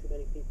just got too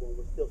many people and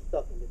we're still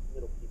stuck in this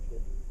middle piece here,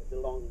 the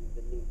belongings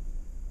and needs.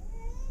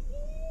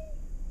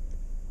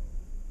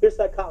 Here's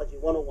Psychology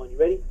 101. You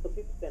ready? Some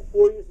people spend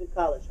 4 years in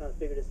college trying to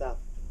figure this out.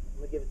 I'm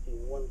going to give it to you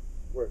in one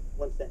word,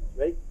 one sentence.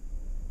 Ready?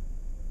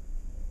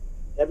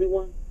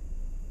 Everyone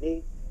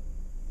needs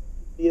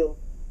to feel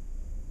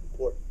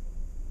important.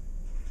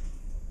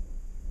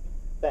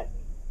 In fact,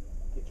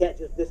 you can't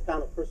just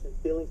discount a person's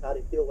feelings, how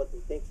they feel, what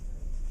they think.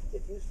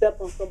 If you step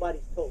on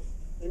somebody's toes,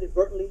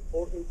 inadvertently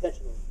or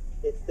intentionally,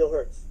 it still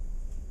hurts.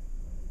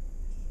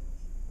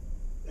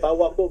 If I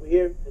walk over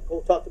here to go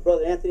talk to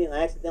Brother Anthony and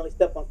I accidentally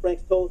step on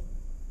Frank's toes,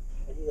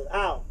 and he goes,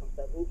 ow, I'm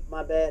like, oops,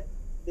 my bad,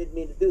 didn't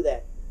mean to do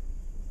that.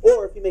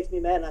 Or if he makes me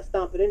mad and I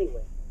stomp it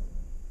anyway,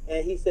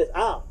 and he says,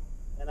 ow,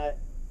 and I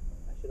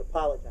should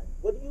apologize.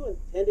 Whether you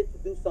intended to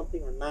do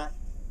something or not,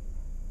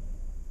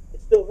 it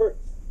still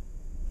hurts.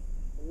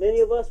 And many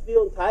of us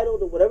feel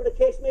entitled, or whatever the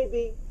case may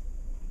be.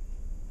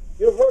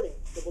 You're hurting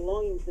the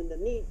belongings and the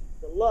needs,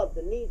 the love,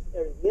 the needs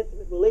area, the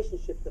intimate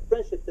relationships, the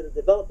friendships that are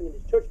developing in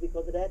this church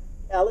because of that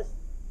callous,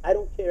 I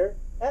don't care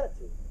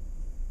attitude.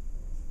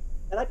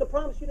 And I can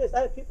promise you this,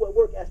 I have people at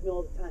work ask me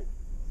all the time.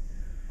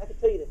 I can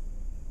tell you this.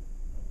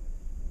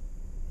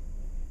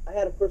 I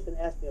had a person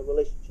ask me a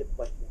relationship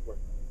question at work.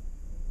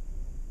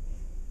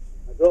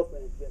 My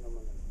girlfriend is getting on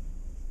my nerves.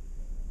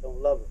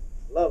 Don't love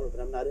her. Love her,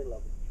 but I'm not in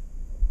love with her.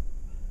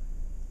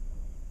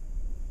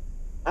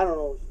 I don't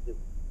know what we should do.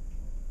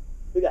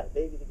 We got a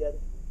baby together.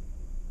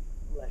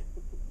 I'm like,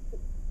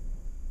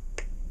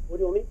 what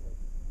do you want me to say?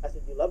 I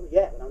said, you love her?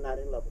 Yeah, but I'm not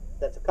in love with her.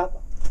 That's a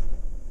cop-out.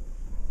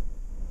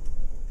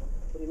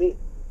 What do you mean?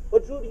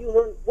 What drew her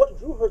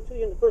to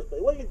you in the first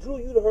place? What drew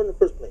you to her in the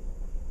first place?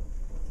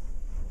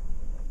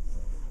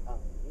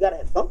 You got to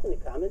have something in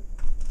common.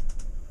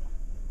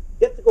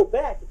 You have to go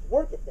back. It's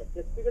work ethic.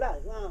 You have to figure it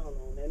out. I don't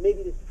know, man.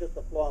 Maybe this is just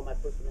a flaw in my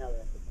personality.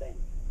 I said, bang.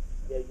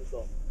 There you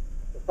go.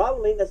 The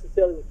problem ain't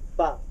necessarily with your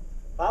spouse.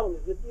 The problem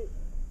is with you.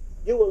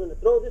 You're willing to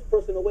throw this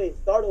person away and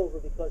start over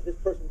because this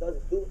person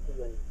doesn't do it for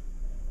you anymore.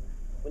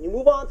 When you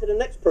move on to the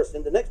next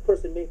person they're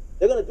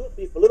going to do it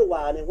for you for a little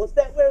while, and then once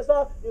that wears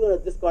off, you're going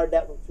to discard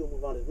that one too and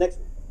move on to the next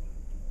one.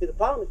 See, the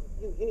problem is with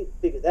you. You need to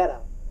figure that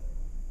out.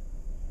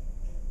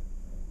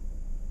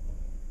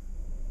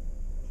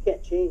 You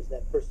can't change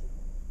that person.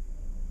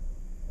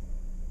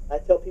 I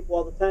tell people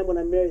all the time when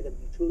I marry them,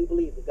 do you truly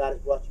believe that God has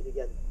brought you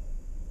together?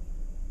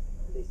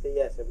 And they say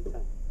yes every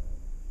time.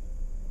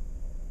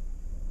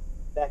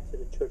 Back to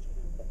the church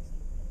context.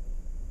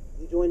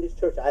 You join this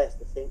church, I ask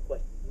the same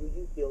question. Do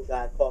you feel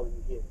God calling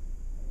you here?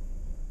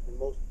 And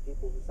most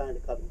people who sign the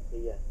covenant say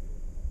yes.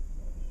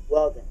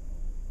 Well then,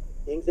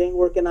 things ain't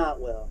working out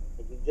well,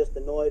 and you're just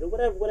annoyed, or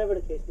whatever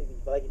the case may be,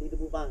 you feel like you need to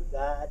move on.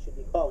 God should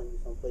be calling you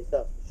someplace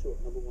else, for sure,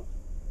 number one.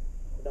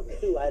 But number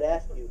two, I'd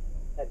ask you,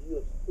 have you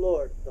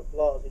explored the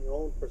flaws in your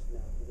own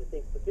personality, the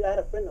things? But I had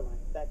a friend of mine,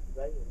 in fact,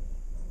 right here,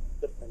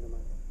 a good friend of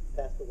mine,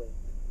 passed away.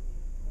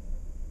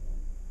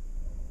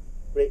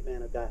 Great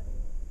man of God.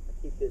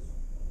 I keep his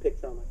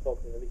picture on my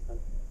pulpit every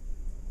Sunday.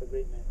 A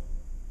great man.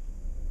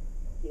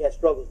 He had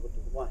struggles with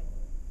his wife.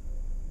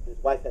 And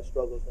his wife had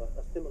struggles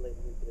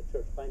assimilating into the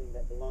church, finding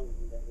that belonging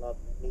and that love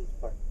and that needs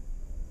part.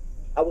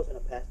 I wasn't a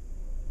pastor.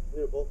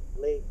 We were both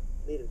lay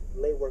leaders,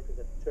 lay workers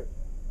at the church.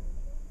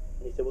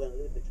 And he said, we're going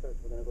to leave the church.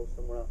 We're going to go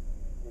somewhere else.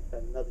 And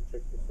find another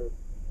church to serve.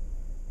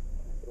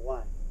 And I said,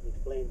 why? And he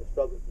explained the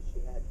struggles that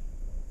she had.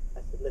 I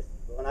said, listen,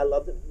 when I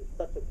loved him, he was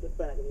such a good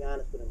friend, I can be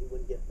honest with him, he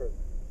wouldn't get hurt.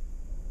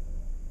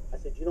 I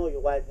said, you know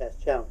your wife has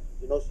challenges.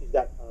 You know she's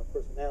got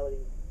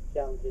personality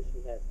challenges.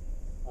 She has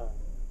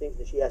things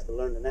that she has to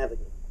learn to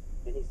navigate.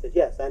 And he said,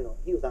 yes, I know.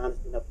 He was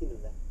honest enough. He knew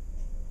that.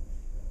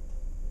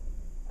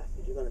 I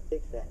said, you're going to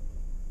take that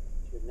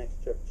to your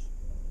next church.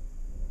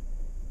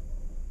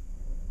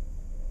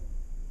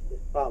 This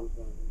problem's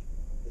going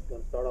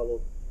to start all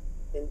over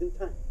in due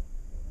time.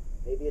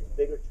 Maybe it's a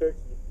bigger church.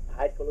 You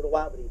hide for a little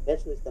while, but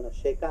eventually it's going to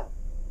shake out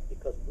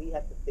because we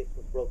have to fix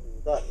what's broken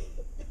with us.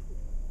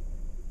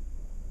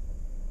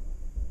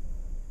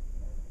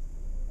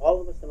 All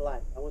of us in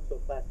life. I went to a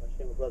class I was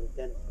sharing with Brother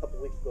Dennis a couple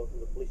of weeks ago through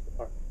the police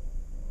department.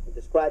 He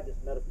described this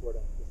metaphor to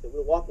us. He said,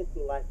 we're walking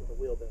through life with a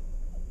wheelbarrow.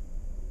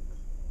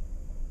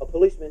 A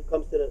policeman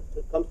comes to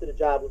the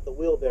job with a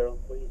wheelbarrow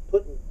where he's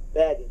putting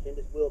baggage in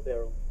this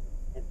wheelbarrow.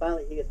 And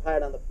finally he gets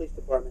hired on the police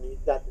department and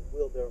he's got this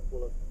wheelbarrow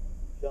full of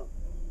junk.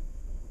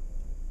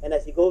 And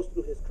as he goes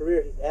through his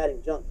career, he's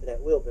adding junk to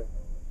that wheelbarrow.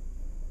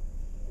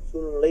 And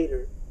sooner or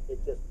later,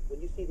 when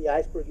you see the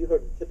iceberg, you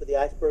heard the tip of the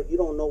iceberg, you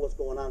don't know what's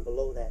going on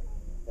below that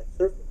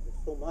surface.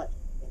 There's so much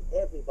in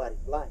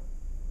everybody's life.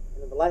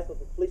 And in the life of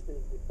a policeman,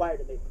 he's required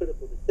to make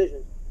critical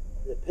decisions.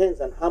 It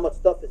depends on how much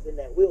stuff is in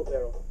that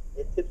wheelbarrow.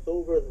 It tips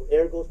over, the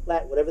air goes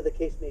flat, whatever the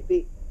case may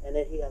be, and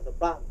then he has a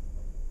problem.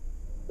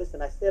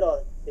 Listen, I said all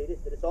that to say this,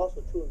 that it's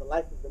also true in the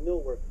life of the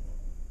mill worker.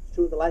 It's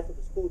true in the life of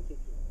the school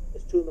teacher.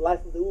 It's true in the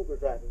life of the Uber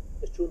driver.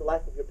 It's true in the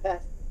life of your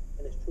pastor.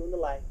 And it's true in the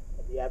life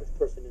of the average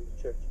person in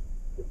the church.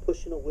 You're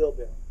pushing a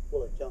wheelbarrow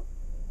full of junk.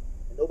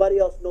 And nobody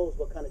else knows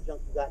what kind of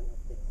junk you got in that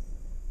thing.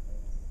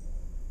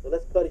 So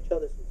let's cut each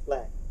other some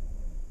slack.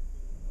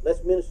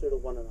 Let's minister to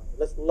one another.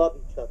 Let's love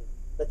each other.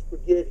 Let's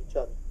forgive each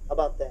other. How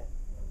about that?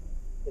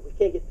 If we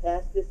can't get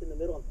past this in the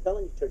middle, I'm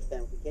telling you, church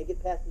family, if we can't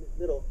get past in this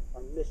middle,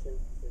 our mission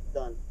is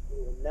done. We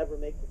will never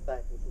make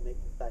disciples who make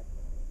disciples.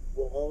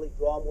 We'll only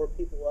draw more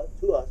people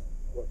to us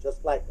who are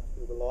just like us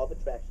through the law of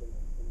attraction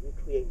and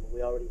recreate what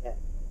we already have,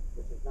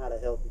 which is not a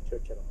healthy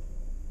church at all.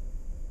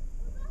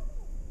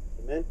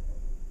 Amen?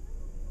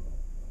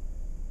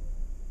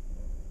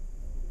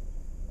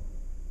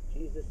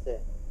 Jesus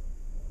said,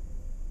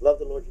 love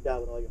the Lord your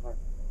God with all your heart,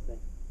 with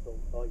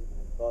all your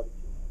mind, with all that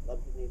you do. Love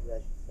your neighbor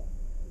as yourself.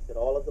 He said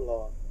all of the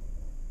laws,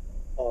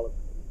 all of the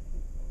commandments,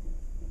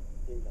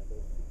 hinge on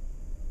those two.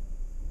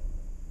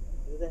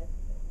 Do that.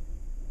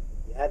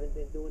 If you haven't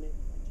been doing it,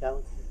 I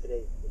challenge you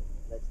today.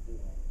 Let's do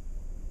that.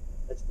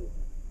 Let's do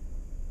that.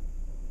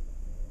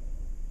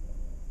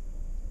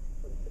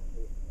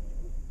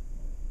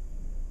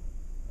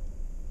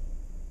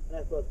 And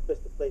ask Brother Chris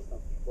to play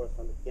something for us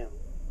on the piano.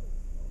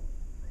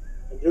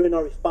 And during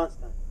our response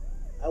time,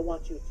 I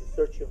want you to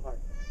search your heart.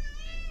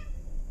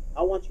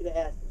 I want you to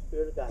ask the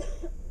Spirit of God,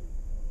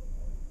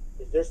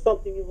 is there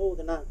something you're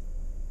holding on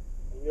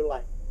to in your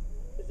life?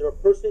 Is there a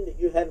person that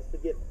you haven't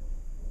forgiven?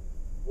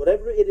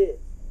 Whatever it is,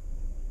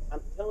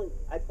 I'm telling you,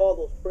 I call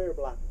those prayer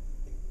blockers.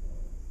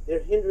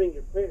 They're hindering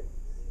your prayers.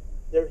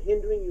 They're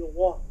hindering your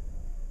walk.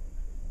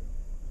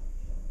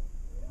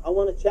 I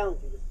want to challenge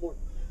you this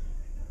morning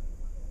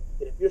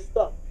that if you're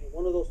stuck in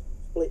one of those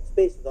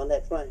spaces on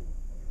that triangle,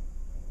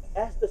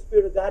 ask the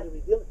Spirit of God to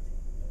reveal it to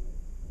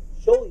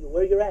you. Show you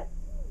where you're at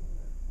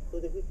so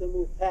that we can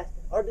move past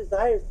it. Our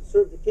desire is to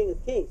serve the King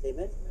of Kings,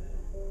 amen?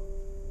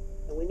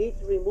 And we need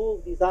to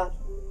remove these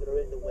obstacles that are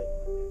in the way.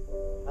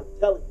 I'm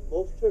telling you,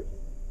 most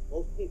churches,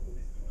 most people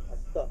are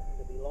stuck in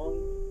the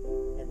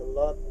belonging and the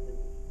love and the need.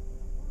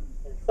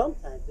 And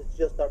sometimes it's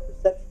just our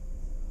perception.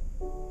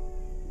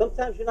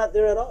 Sometimes you're not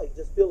there at all. You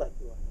just feel like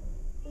you are.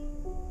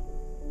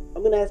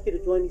 I'm going to ask you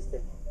to join me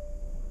stand.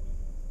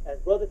 As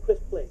Brother Chris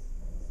plays,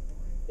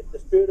 if the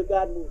Spirit of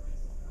God moves,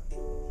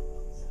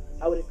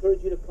 I would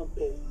encourage you to come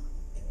forward.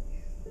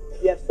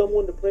 If you have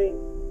someone to pray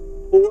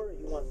for, or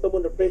you want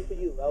someone to pray for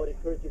you, I would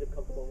encourage you to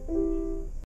come forward.